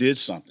 But I did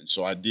something,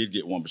 so I did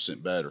get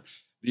 1% better.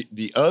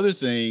 The other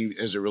thing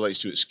as it relates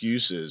to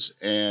excuses,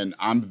 and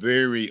I'm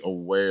very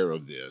aware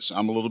of this.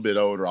 I'm a little bit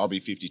older. I'll be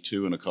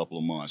 52 in a couple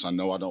of months. I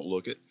know I don't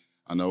look it.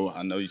 I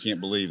know you can't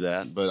believe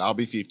that, but I'll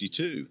be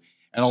 52.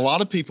 And a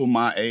lot of people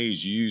my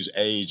age use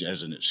age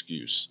as an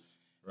excuse.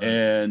 Right.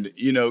 And,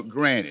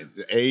 granted,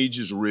 the age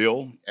is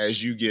real.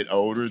 As you get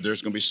older,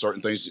 there's going to be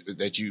certain things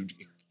that you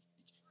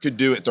could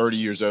do at 30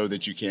 years old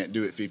that you can't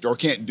do at 50, or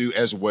can't do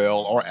as well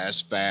or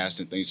as fast,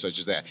 and things such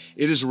as that.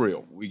 It is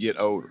real. We get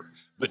older.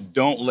 But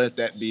don't let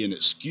that be an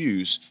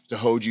excuse to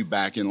hold you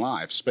back in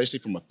life, especially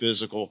from a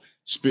physical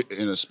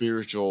and a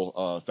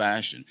spiritual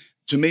fashion.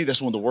 to me,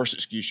 that's one of the worst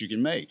excuses you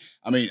can make.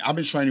 I mean, I've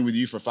been training with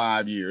you for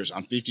 5 years.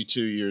 I'm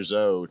 52 years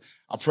old.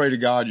 I pray to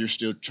God you're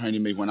still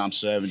training me when I'm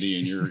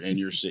 70 and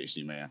you're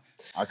 60, man.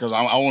 Because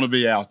I want to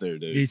be out there,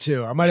 dude. Me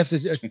too. I might have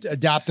to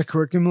adapt the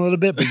curriculum a little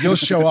bit, but you'll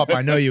show up.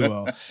 I know you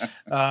will.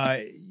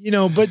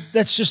 But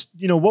that's just,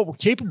 what we're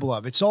capable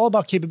of. It's all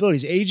about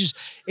capabilities. Age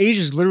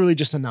is literally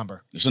just a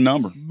number. It's a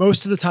number.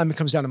 Most of the time it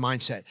comes down to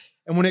mindset.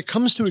 And when it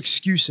comes to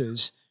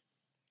excuses,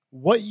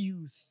 what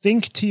you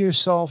think to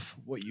yourself,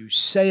 what you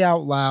say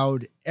out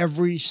loud,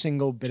 every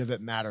single bit of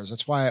it matters.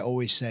 That's why I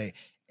always say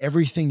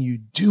everything you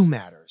do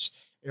matters.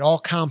 It all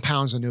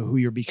compounds into who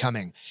you're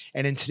becoming.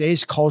 And in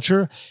today's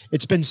culture,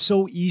 it's been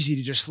so easy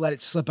to just let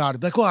it slip out and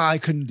be like, well, I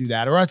couldn't do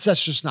that. Or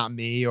that's just not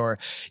me. Or,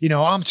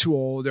 I'm too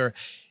old. Or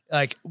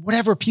like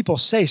whatever people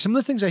say. Some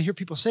of the things I hear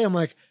people say, I'm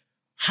like,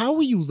 how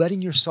are you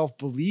letting yourself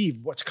believe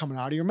what's coming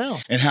out of your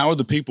mouth? And how are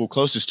the people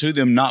closest to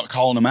them not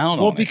calling them out on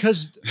it? Well,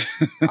 because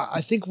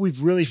I think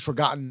we've really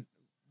forgotten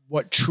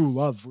what true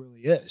love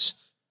really is.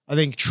 I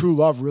think true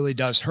love really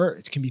does hurt.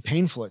 It can be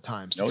painful at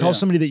times. To tell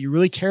somebody that you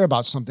really care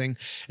about something,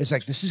 it's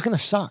like, this is going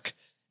to suck.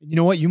 You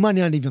know what? You might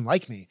not even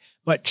like me.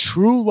 But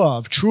true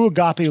love, true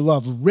agape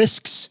love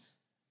risks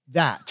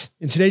that.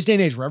 In today's day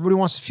and age where everybody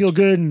wants to feel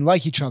good and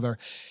like each other,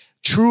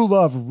 true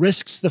love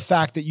risks the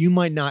fact that you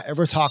might not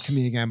ever talk to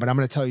me again, but I'm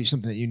going to tell you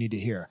something that you need to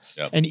hear.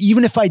 Yep. And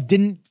even if I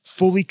didn't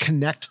fully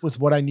connect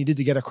with what I needed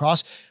to get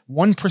across,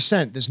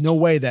 1%, there's no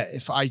way that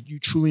if you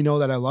truly know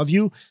that I love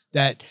you,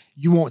 that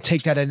you won't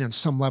take that in on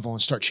some level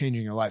and start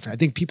changing your life. And I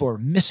think people are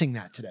missing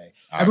that today.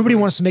 Everybody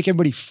wants to make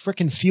everybody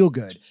freaking feel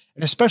good.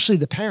 And especially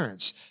the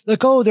parents.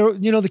 Like, oh, they're,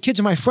 the kids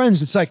are my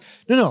friends. It's like,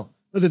 no,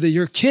 they're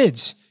your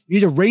kids. You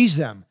need to raise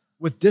them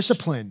with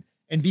discipline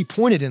and be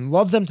pointed and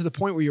love them to the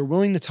point where you're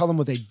willing to tell them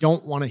what they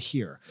don't want to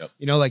hear.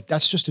 Yep.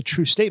 That's just a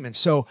true statement.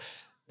 So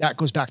that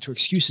goes back to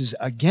excuses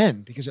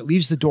again, because it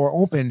leaves the door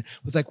open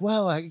with like,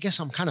 well, I guess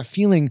I'm kind of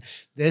feeling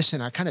this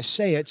and I kind of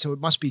say it, so it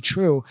must be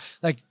true.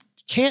 Like,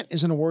 can't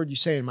isn't a word you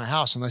say in my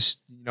house unless,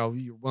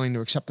 you're willing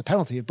to accept the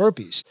penalty of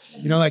burpees.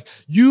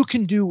 You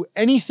can do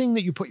anything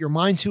that you put your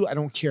mind to. I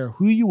don't care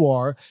who you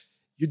are.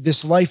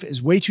 This life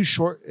is way too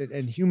short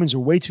and humans are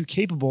way too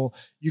capable.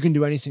 You can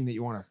do anything that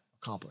you want to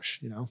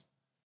accomplish,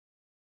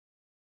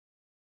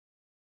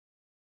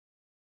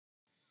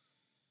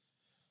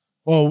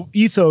 Well,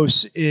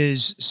 ethos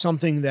is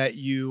something that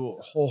you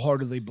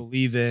wholeheartedly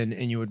believe in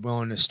and you would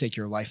willing to stake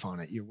your life on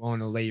it. You're willing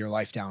to lay your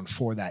life down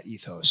for that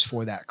ethos,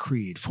 for that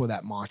creed, for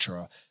that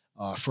mantra,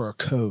 for a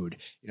code.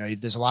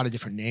 There's a lot of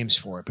different names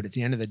for it, but at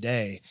the end of the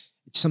day,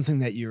 it's something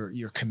that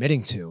you're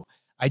committing to.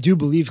 I do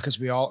believe, because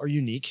we all are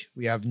unique,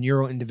 we have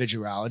neural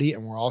individuality,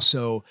 and we're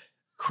also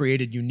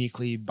created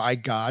uniquely by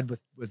God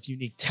with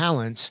unique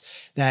talents,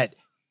 that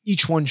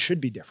each one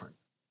should be different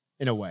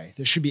in a way.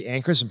 There should be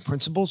anchors and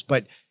principles,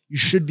 but you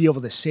should be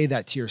able to say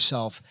that to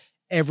yourself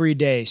every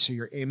day, so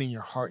you're aiming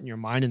your heart and your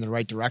mind in the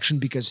right direction.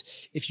 Because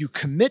if you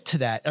commit to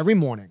that every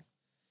morning,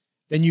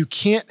 then you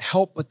can't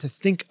help but to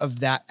think of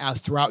that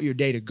throughout your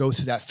day, to go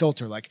through that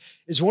filter. Like,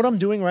 is what I'm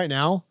doing right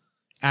now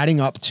adding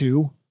up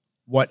to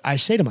what I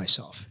say to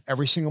myself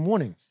every single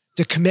morning?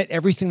 To commit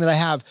everything that I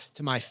have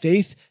to my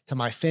faith, to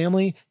my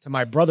family, to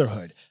my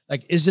brotherhood.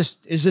 Like, is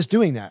this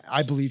doing that?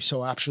 I believe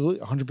so.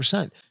 Absolutely.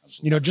 100%.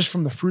 Just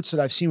from the fruits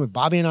that I've seen with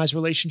Bobby and I's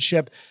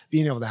relationship,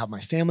 being able to have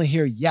my family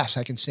here. Yes,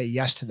 I can say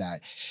yes to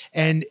that.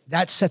 And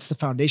that sets the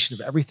foundation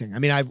of everything. I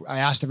mean, I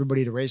asked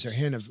everybody to raise their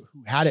hand of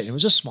who had it. And it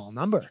was a small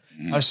number.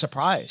 I was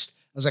surprised.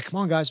 I was like,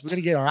 come on, guys, we're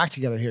going to get our act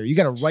together here. You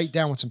got to write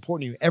down what's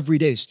important to you every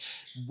day. It's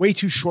way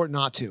too short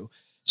not to.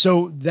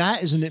 So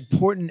that is an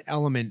important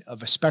element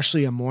of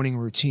especially a morning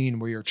routine,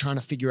 where you're trying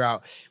to figure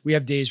out, we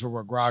have days where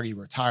we're groggy,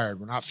 we're tired,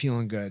 we're not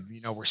feeling good,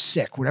 we're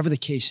sick, whatever the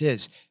case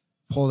is,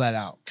 pull that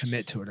out,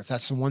 commit to it. If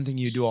that's the one thing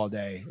you do all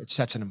day, it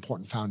sets an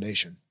important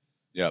foundation.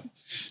 Yep.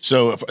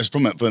 So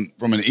from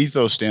an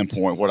ethos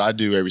standpoint, what I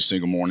do every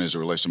single morning as it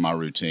relates to my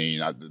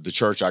routine, the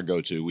church I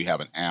go to, we have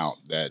an out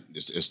that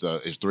is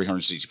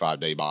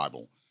 365-day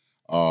Bible.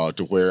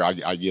 To where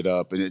I get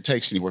up, and it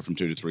takes anywhere from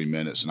 2 to 3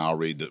 minutes, and I'll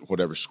read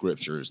whatever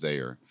scripture is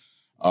there.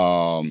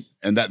 And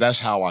that's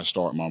how I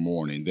start my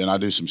morning. Then I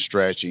do some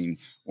stretching.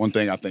 One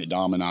thing I think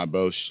Dom and I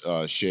both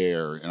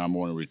share in our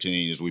morning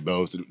routine is we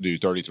both do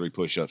 33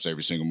 push-ups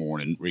every single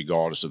morning,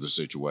 regardless of the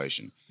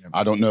situation.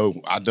 Yep.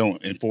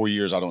 In 4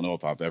 years, I don't know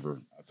if I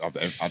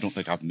don't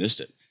think I've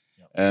missed it.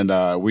 Yep.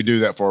 And we do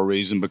that for a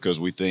reason, because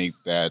we think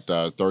that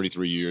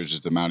 33 years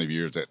is the amount of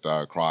years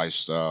that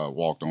Christ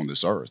walked on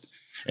this earth.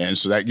 And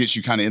so that gets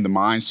you kind of in the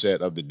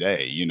mindset of the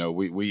day.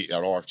 We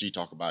at RFG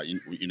talk about,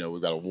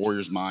 we've got a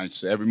warrior's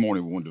mindset. Every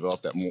morning we want to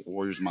develop that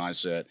warrior's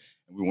mindset,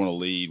 and we want to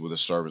lead with a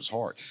servant's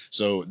heart.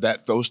 So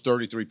those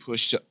 33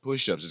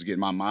 push-ups is getting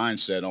my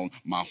mindset on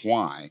my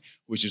why,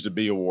 which is to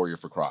be a warrior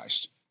for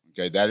Christ.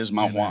 Okay, that is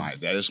my why.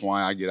 That is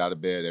why I get out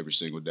of bed every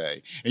single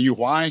day. And your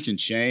why can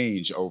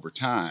change over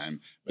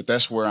time, but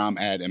that's where I'm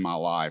at in my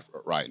life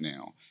right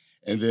now.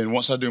 And then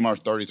once I do my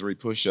 33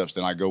 push-ups,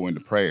 then I go into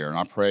prayer, and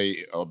I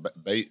pray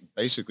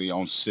basically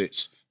on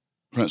 6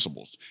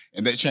 principles.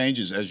 And that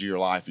changes as your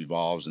life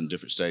evolves in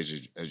different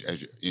stages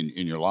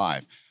in your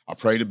life. I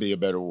pray to be a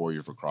better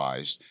warrior for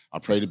Christ. I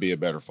pray to be a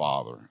better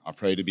father. I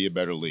pray to be a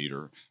better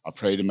leader. I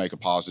pray to make a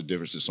positive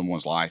difference in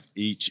someone's life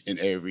each and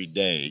every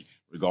day,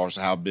 regardless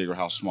of how big or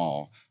how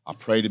small. I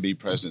pray to be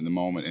present in the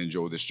moment and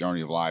enjoy this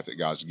journey of life that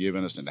God's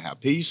given us and to have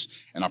peace.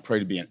 And I pray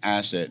to be an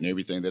asset in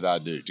everything that I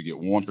do, to get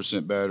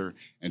 1% better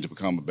and to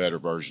become a better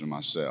version of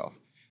myself.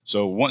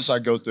 So once I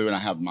go through and I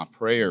have my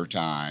prayer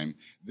time,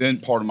 then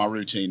part of my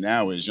routine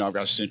now is, I've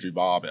got a Century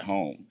Bob at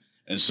home.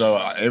 And so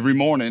every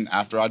morning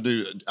after I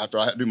do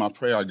my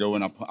prayer, I go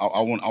and I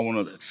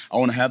want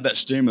to have that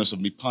stimulus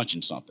of me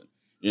punching something.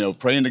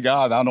 Praying to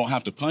God, I don't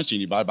have to punch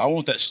anybody, but I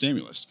want that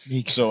stimulus.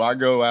 So I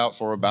go out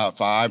for about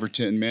 5 or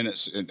 10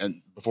 minutes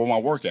and before my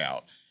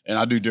workout, and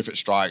I do different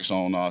strikes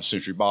on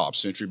Century Bob.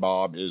 Century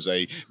Bob is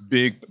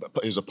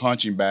a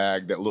punching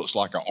bag that looks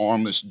like an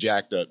armless,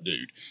 jacked up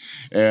dude.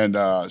 And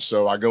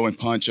so I go and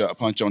punch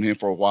on him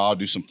for a while,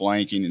 do some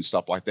flanking and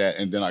stuff like that,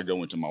 and then I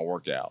go into my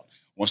workout.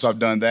 Once I've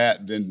done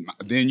that,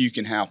 then you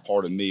can have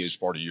part of me as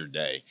part of your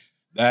day.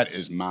 That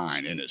is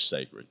mine, and it's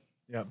sacred.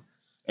 Yeah.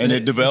 And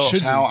it develops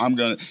how I'm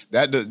going to,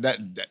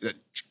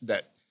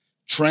 that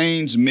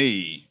trains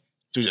me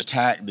to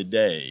attack the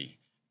day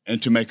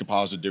and to make a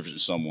positive difference in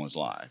someone's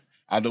life.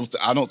 I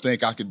don't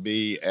think I could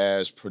be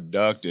as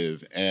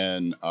productive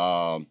and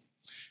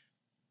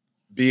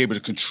be able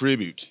to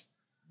contribute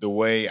the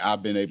way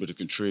I've been able to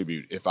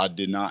contribute if I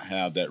did not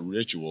have that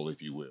ritual,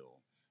 if you will,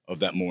 of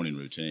that morning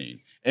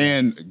routine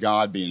and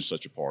God being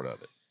such a part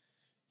of it.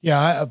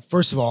 Yeah.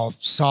 First of all,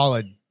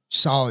 solid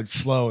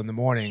flow in the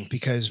morning,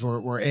 because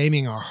we're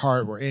aiming our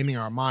heart, we're aiming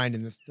our mind.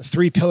 And the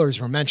 3 pillars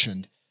were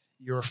mentioned.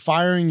 You're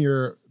firing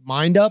your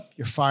mind up,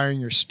 you're firing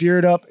your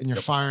spirit up, and you're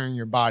firing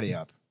your body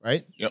up,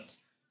 right? Yep.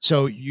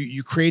 So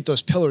you create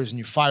those pillars and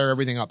you fire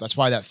everything up. That's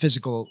why that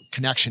physical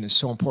connection is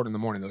so important in the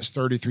morning. Those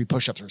 33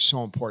 push-ups are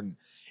so important.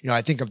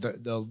 I think of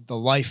the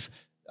life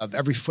of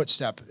every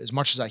footstep as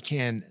much as I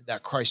can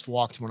that Christ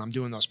walked when I'm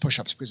doing those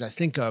push-ups, because I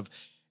think of,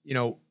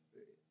 your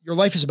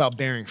life is about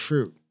bearing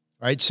fruit,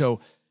 right? So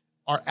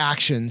our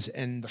actions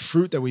and the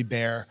fruit that we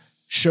bear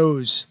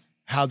shows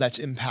how that's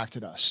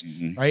impacted us,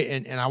 right?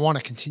 And I want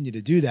to continue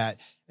to do that.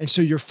 And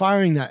so you're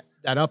firing that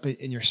up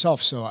in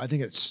yourself. So I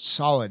think it's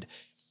solid.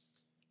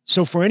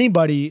 So for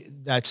anybody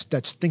that's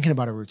thinking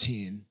about a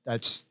routine,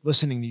 that's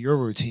listening to your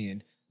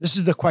routine, this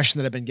is the question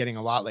that I've been getting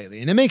a lot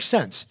lately. And it makes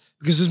sense,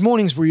 because there's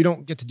mornings where you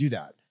don't get to do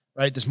that,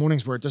 right? There's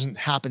mornings where it doesn't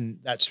happen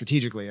that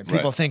strategically. And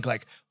people think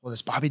like, well,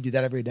 does Bobby do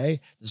that every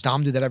day? Does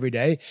Dom do that every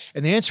day?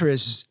 And the answer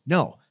is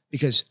no,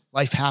 because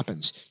life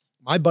happens.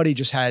 My buddy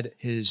just had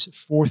his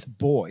 4th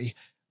boy,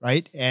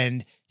 right?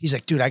 And he's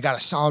like, dude, I got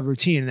a solid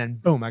routine. And then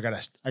boom, I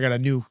got a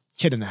new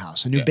kid in the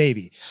house, a new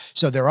baby.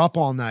 So they're up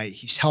all night.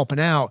 He's helping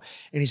out.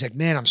 And he's like,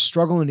 man, I'm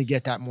struggling to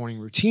get that morning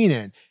routine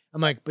in.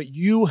 I'm like, but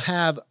you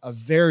have a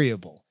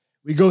variable.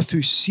 We go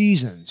through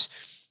seasons.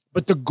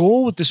 But the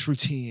goal with this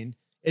routine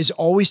is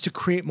always to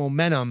create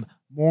momentum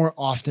more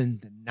often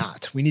than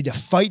not. We need to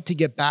fight to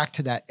get back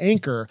to that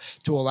anchor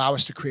to allow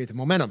us to create the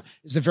momentum.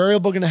 Is the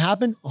variable going to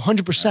happen?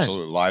 100%.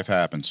 Absolutely. Life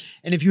happens.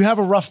 And if you have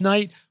a rough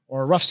night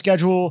or a rough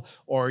schedule,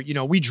 or,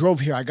 we drove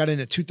here, I got in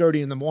at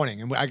 2:30 in the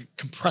morning and I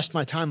compressed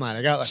my timeline.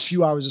 I got a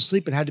few hours of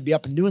sleep and had to be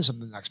up and doing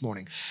something the next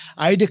morning.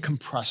 I had to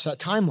compress that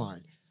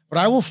timeline, but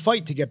I will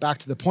fight to get back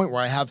to the point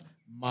where I have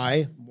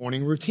my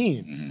morning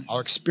routine. I'll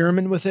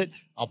experiment with it.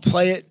 I'll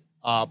play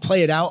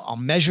it out, I'll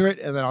measure it,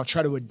 and then I'll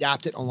try to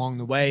adapt it along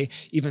the way,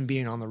 even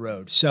being on the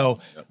road. So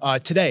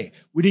today,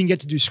 we didn't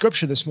get to do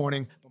scripture this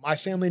morning, but my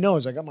family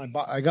knows I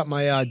got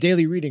my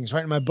daily readings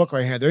right in my book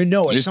right here. They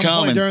know at some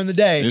point during the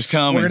day,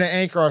 we're going to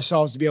anchor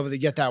ourselves to be able to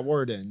get that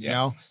word in, you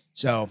know?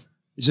 So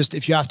it's just,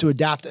 if you have to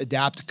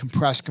adapt,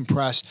 compress,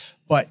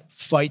 but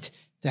fight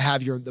to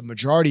have the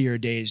majority of your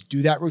days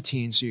do that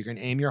routine so you can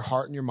aim your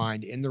heart and your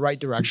mind in the right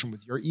direction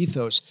with your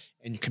ethos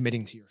and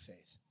committing to your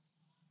faith.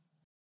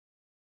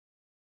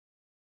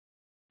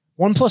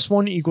 1 +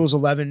 1 =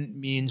 11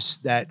 means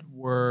that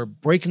we're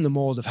breaking the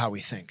mold of how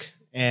we think.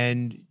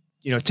 And,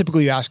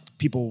 typically you ask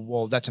people,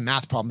 well, that's a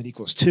math problem, it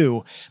equals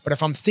 2. But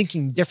if I'm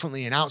thinking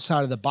differently and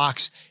outside of the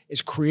box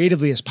as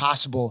creatively as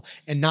possible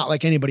and not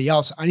like anybody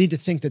else, I need to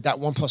think that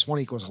 1 +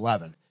 1 =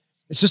 11.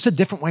 It's just a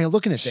different way of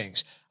looking at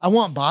things. I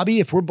want Bobby,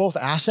 if we're both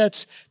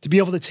assets, to be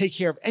able to take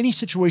care of any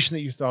situation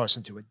that you throw us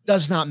into. It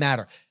does not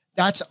matter.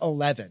 That's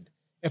 11.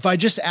 If I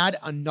just add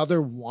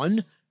another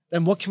 1,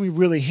 then what can we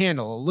really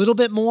handle? A little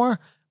bit more?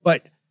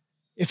 But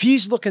if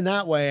he's looking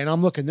that way and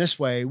I'm looking this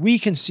way, we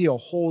can see a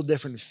whole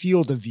different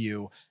field of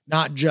view,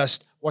 not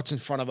just what's in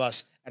front of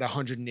us at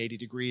 180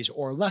 degrees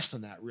or less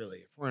than that,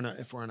 really,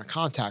 if we're in a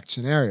contact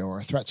scenario or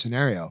a threat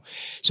scenario.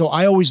 So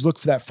I always look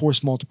for that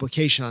force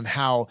multiplication on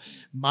how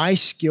my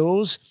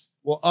skills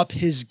will up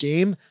his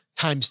game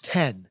times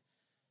 10,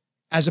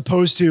 as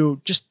opposed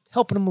to just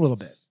helping him a little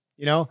bit.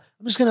 I'm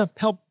just going to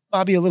help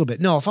Bobby a little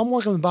bit. No, if I'm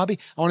working with Bobby,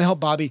 I want to help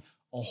Bobby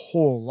a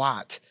whole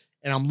lot.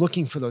 And I'm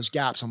looking for those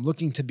gaps. I'm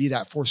looking to be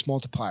that force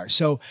multiplier.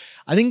 So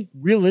I think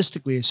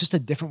realistically, it's just a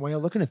different way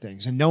of looking at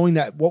things and knowing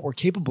that what we're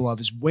capable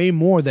of is way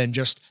more than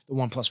just the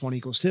 1 +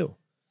 1 = 2.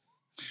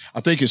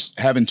 I think it's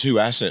having two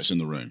assets in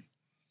the room.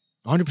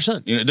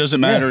 100%. It doesn't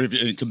matter if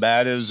in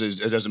combatives,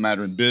 it doesn't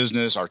matter in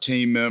business, our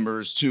team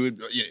members,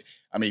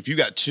 if you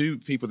got two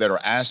people that are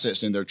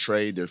assets in their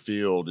trade, their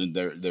field, and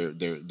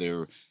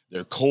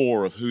their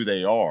core of who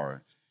they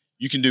are,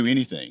 you can do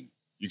anything.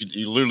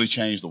 You literally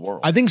change the world.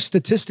 I think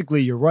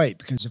statistically you're right,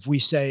 because if we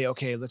say,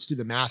 okay, let's do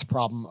the math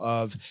problem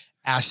of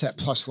asset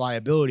plus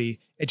liability,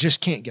 it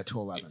just can't get to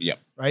 11. Yep.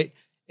 Right.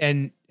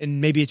 And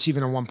maybe it's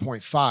even a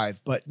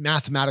 1.5, but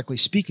mathematically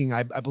speaking,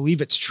 I believe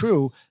it's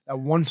true that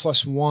 1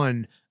 +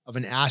 1 of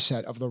an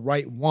asset of the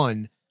right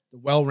one, the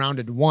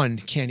well-rounded one,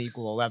 can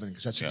equal 11,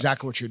 because that's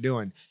exactly what you're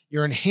doing.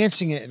 You're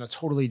enhancing it in a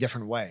totally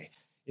different way.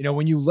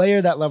 When you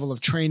layer that level of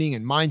training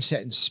and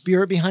mindset and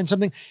spirit behind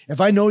something, if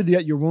I know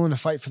that you're willing to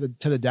fight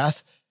to the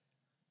death,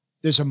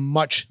 there's a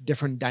much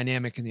different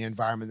dynamic in the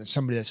environment than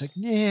somebody that's like,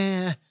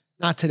 nah,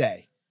 not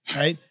today,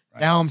 right?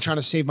 Now I'm trying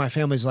to save my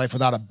family's life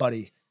without a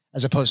buddy,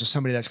 as opposed to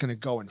somebody that's going to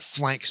go and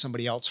flank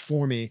somebody else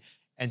for me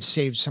and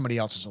save somebody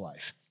else's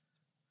life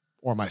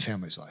or my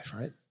family's life,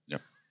 right?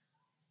 Yep.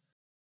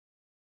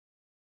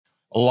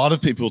 A lot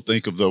of people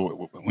think of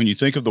when you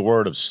think of the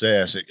word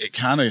obsessed, it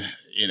kind of,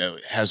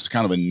 has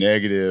kind of a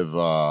negative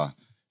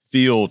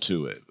feel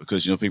to it,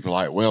 because, people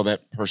are like, well,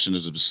 that person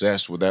is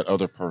obsessed with that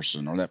other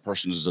person, or that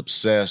person is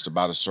obsessed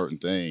about a certain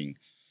thing.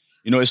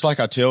 It's like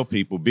I tell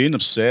people, being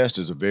obsessed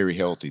is a very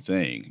healthy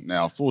thing.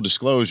 Now, full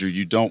disclosure,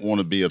 you don't want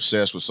to be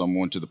obsessed with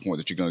someone to the point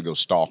that you're going to go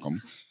stalk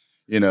them.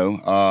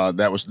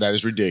 That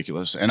is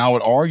ridiculous. And I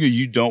would argue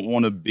you don't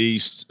want to be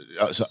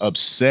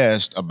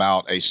obsessed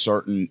about a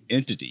certain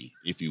entity,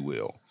 if you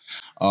will.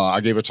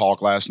 I gave a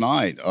talk last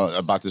night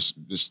about this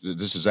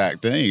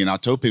exact thing, and I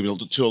told people,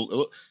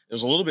 it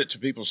was a little bit to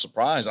people's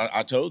surprise.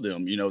 I told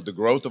them, the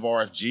growth of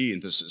RFG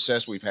and the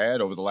success we've had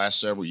over the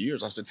last several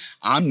years. I said,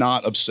 I'm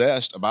not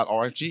obsessed about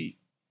RFG.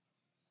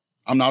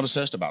 I'm not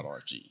obsessed about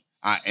RFG.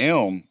 I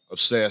am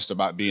obsessed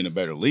about being a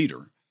better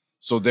leader.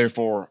 So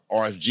therefore,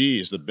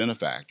 RFG is the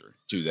benefactor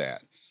to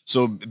that.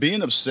 So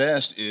being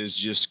obsessed is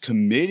just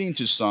committing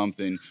to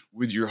something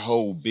with your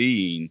whole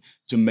being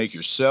to make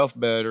yourself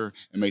better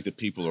and make the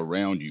people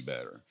around you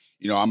better.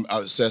 I'm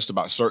obsessed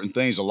about certain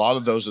things. A lot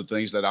of those are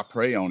things that I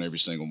pray on every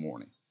single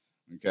morning.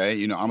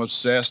 Okay. I'm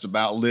obsessed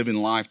about living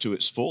life to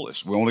its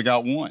fullest. We only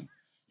got one.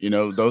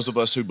 Those of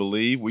us who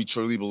believe, we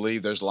truly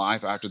believe there's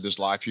life after this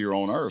life here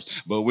on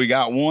earth, but we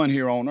got one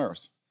here on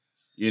earth.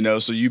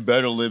 So you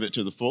better live it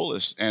to the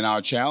fullest. And I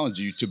challenge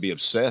you to be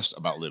obsessed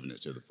about living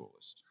it to the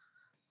fullest.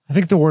 I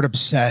think the word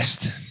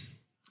obsessed,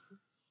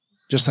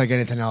 just like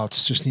anything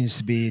else, just needs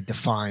to be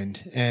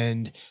defined.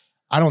 And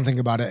I don't think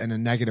about it in a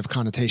negative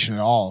connotation at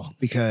all,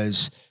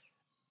 because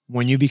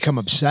when you become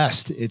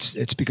obsessed,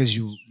 it's because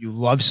you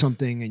love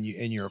something and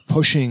you're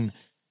pushing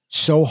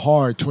so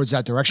hard towards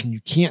that direction.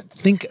 You can't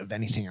think of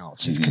anything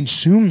else. It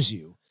consumes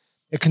you.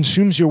 It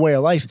consumes your way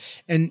of life.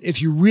 And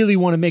if you really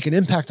want to make an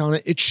impact on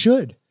it, it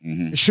should.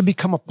 It should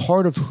become a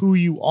part of who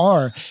you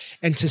are.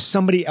 And to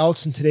somebody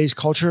else in today's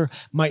culture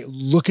might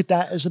look at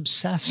that as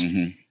obsessed.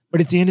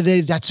 But at the end of the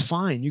day, that's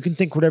fine. You can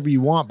think whatever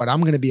you want, but I'm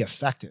going to be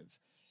effective.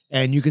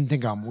 And you can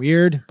think I'm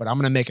weird, but I'm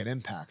going to make an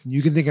impact. And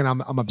you can think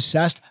I'm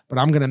obsessed, but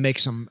I'm going to make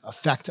some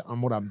effect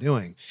on what I'm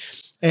doing.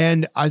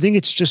 And I think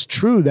it's just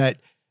true that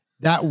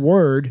that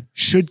word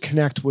should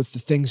connect with the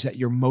things that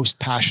you're most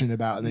passionate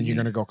about, and then you're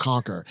going to go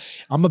conquer.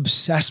 I'm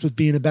obsessed with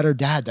being a better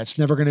dad. That's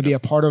never going to be a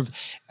part of,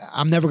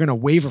 I'm never going to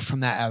waver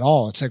from that at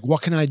all. It's like,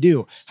 what can I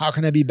do? How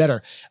can I be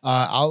better?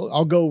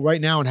 I'll go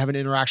right now and have an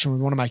interaction with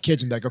one of my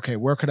kids and be like, okay,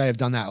 where could I have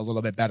done that a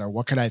little bit better?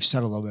 What could I have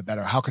said a little bit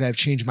better? How could I have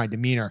changed my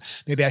demeanor?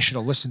 Maybe I should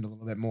have listened a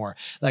little bit more.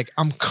 Like,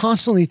 I'm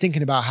constantly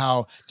thinking about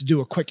how to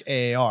do a quick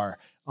AAR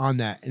on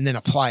that and then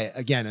apply it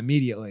again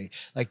immediately.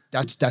 Like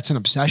that's an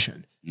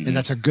obsession. And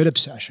that's a good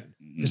obsession,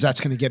 because that's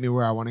going to get me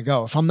where I want to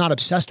go. If I'm not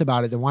obsessed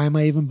about it, then why am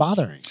I even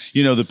bothering?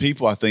 The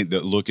people I think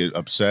that look at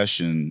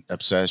obsession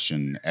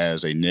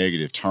as a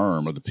negative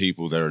term are the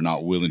people that are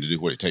not willing to do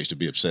what it takes to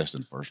be obsessed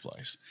in the first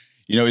place.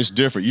 It's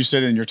different. You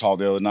said in your talk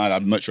the other night,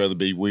 I'd much rather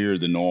be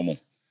weird than normal.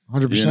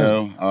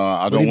 100%.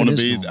 I don't want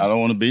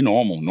to be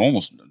normal.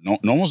 Normal's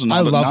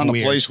not a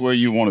place where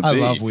you want to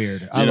be. I love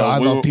weird. I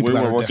love people that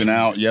are We were working different.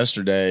 out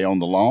yesterday on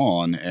the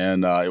lawn,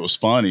 and it was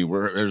funny.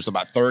 There's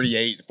about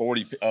 38,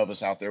 40 of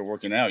us out there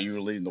working out. You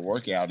were leading the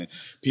workout, and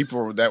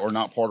people that were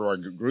not part of our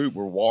group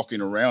were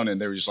walking around,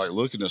 and they were just like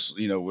looking at us,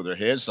 with their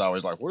heads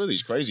sideways, like, what are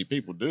these crazy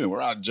people doing?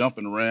 We're out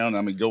jumping around,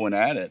 going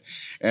at it.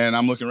 And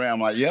I'm looking around, I'm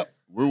like, yep,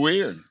 we're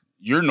weird.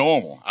 You're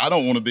normal. I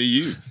don't want to be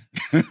you.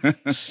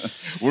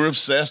 We're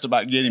obsessed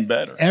about getting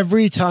better.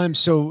 Every time.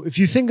 So if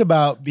you think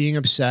about being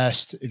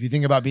obsessed, if you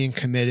think about being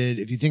committed,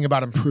 if you think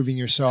about improving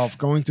yourself,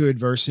 going through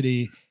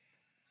adversity,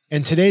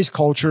 in today's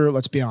culture,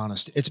 let's be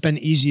honest, it's been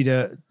easy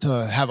to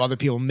have other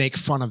people make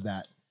fun of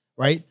that,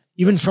 right?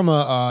 Even from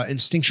a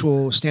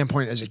instinctual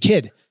standpoint as a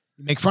kid,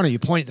 you make fun of you,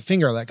 point the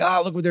finger like,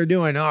 look what they're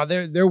doing. Oh,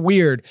 they're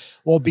weird.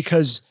 Well,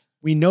 because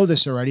we know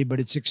this already, but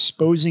it's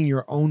exposing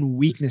your own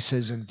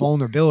weaknesses and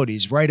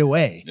vulnerabilities right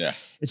away. Yeah.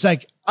 It's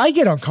like, I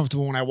get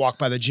uncomfortable when I walk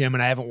by the gym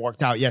and I haven't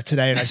worked out yet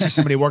today and I see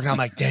somebody working out, I'm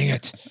like, dang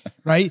it.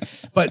 Right.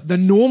 But the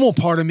normal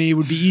part of me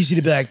would be easy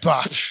to be like,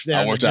 I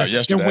worked out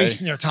yesterday. They're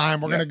wasting their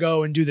time. We're going to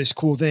go and do this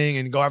cool thing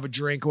and go have a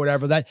drink or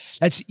whatever.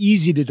 That's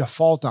easy to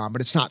default on,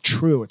 but it's not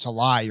true. It's a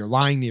lie. You're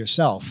lying to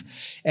yourself.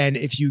 And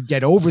if you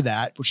get over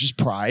that, which is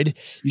pride,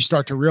 you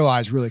start to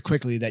realize really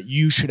quickly that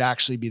you should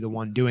actually be the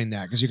one doing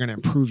that because you're going to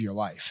improve your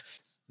life.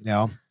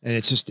 And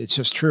it's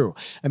just true.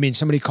 I mean,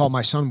 somebody called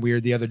my son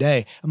weird the other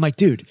day. I'm like,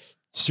 dude,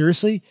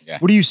 seriously? Yeah.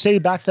 What do you say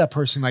back to that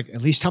person? Like,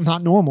 at least I'm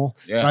not normal,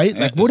 right?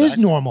 Like, what is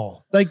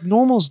normal? Like,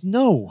 normal's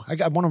no.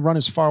 I want to run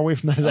as far away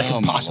from that as I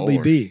can possibly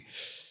be.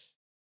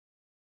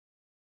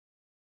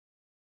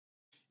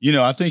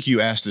 I think you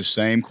asked the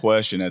same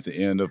question at the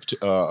end of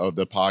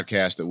the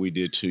podcast that we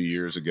did 2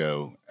 years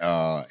ago.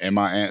 And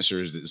my answer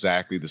is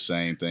exactly the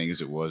same thing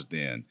as it was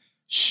then.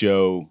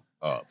 Show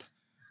up.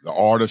 The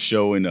art of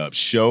showing up.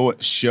 Show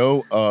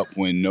up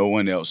when no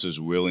one else is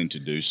willing to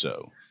do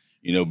so.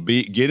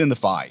 Get in the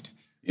fight.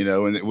 And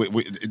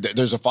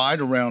there's a fight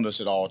around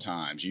us at all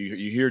times. You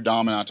hear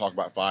Dom and I talk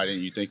about fighting,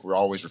 and you think we're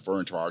always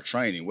referring to our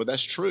training. Well,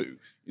 that's true.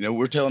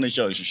 We're telling each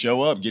other to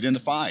show up, get in the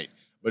fight.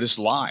 But it's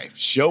life.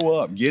 Show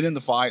up, get in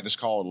the fight that's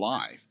called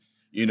life.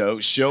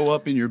 Show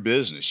up in your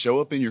business, show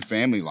up in your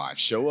family life,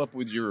 show up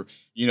with your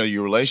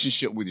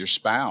relationship with your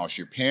spouse,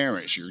 your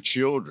parents, your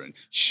children.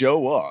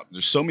 Show up.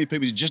 There's so many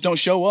people who just don't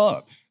show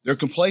up. They're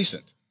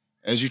complacent.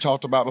 As you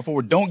talked about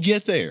before, don't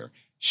get there.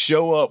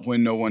 Show up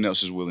when no one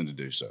else is willing to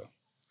do so.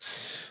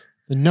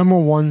 The number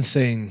one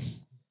thing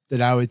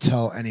that I would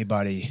tell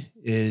anybody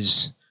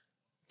is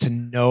to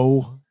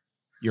know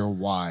your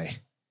why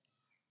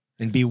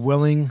and be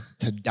willing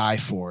to die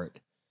for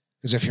it.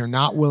 Because if you're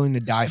not willing to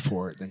die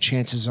for it, then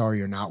chances are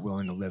you're not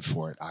willing to live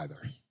for it either.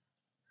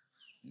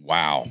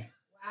 Wow.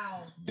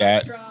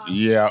 That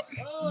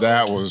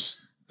was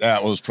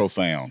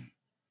profound.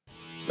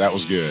 That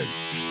was good.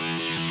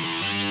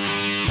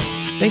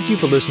 Thank you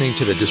for listening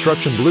to the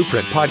Disruption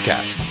Blueprint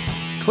podcast.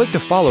 Click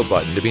the follow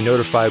button to be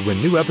notified when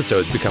new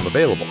episodes become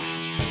available.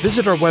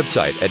 Visit our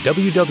website at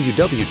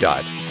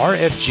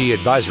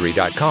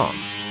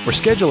www.rfgadvisory.com or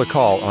schedule a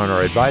call on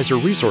our advisor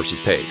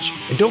resources page.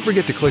 And don't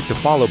forget to click the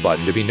follow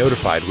button to be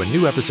notified when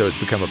new episodes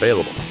become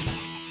available.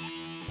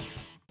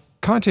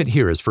 Content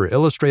here is for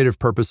illustrative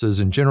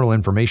purposes and general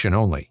information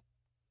only.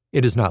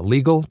 It is not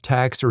legal,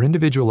 tax, or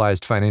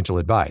individualized financial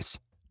advice,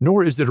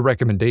 nor is it a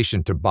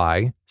recommendation to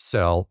buy,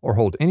 sell, or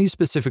hold any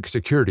specific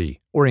security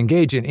or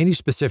engage in any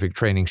specific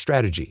trading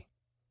strategy.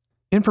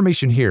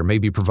 Information here may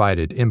be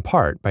provided in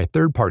part by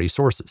third-party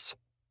sources.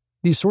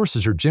 These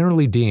sources are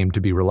generally deemed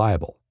to be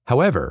reliable.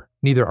 However,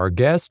 neither our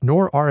guest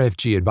nor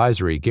RFG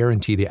Advisory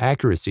guarantee the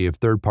accuracy of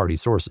third-party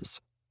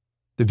sources.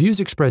 The views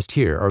expressed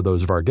here are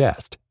those of our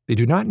guest. They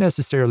do not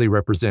necessarily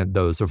represent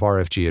those of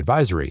RFG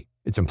Advisory,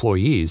 its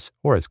employees,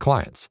 or its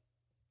clients.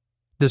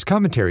 This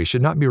commentary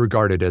should not be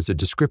regarded as a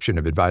description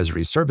of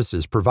advisory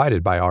services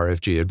provided by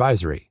RFG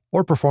Advisory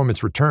or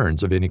performance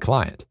returns of any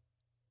client.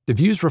 The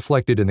views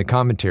reflected in the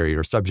commentary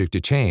are subject to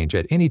change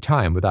at any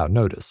time without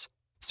notice.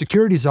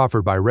 Securities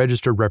offered by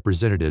registered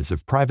representatives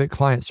of Private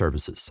Client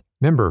Services,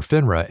 member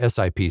FINRA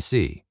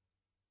SIPC.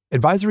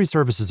 Advisory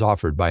services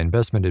offered by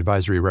investment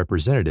advisory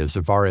representatives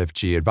of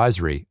RFG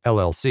Advisory,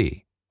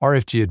 LLC,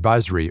 RFG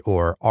Advisory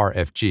or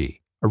RFG,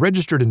 a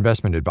registered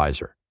investment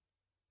advisor.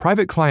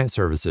 Private Client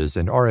Services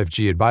and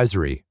RFG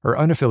Advisory are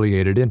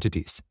unaffiliated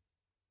entities.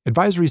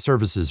 Advisory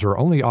services are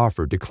only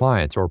offered to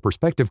clients or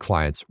prospective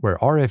clients where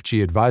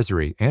RFG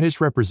Advisory and its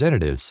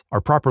representatives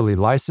are properly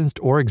licensed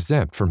or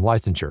exempt from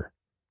licensure.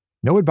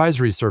 No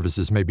advisory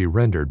services may be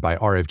rendered by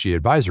RFG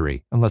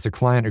Advisory unless a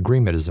client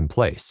agreement is in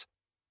place.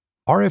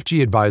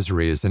 RFG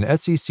Advisory is an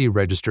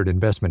SEC-registered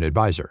investment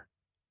advisor.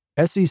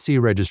 SEC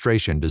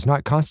registration does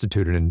not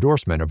constitute an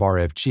endorsement of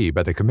RFG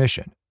by the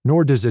Commission,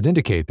 nor does it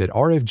indicate that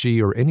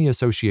RFG or any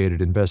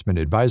associated investment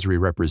advisory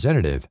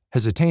representative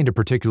has attained a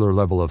particular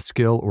level of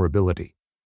skill or ability.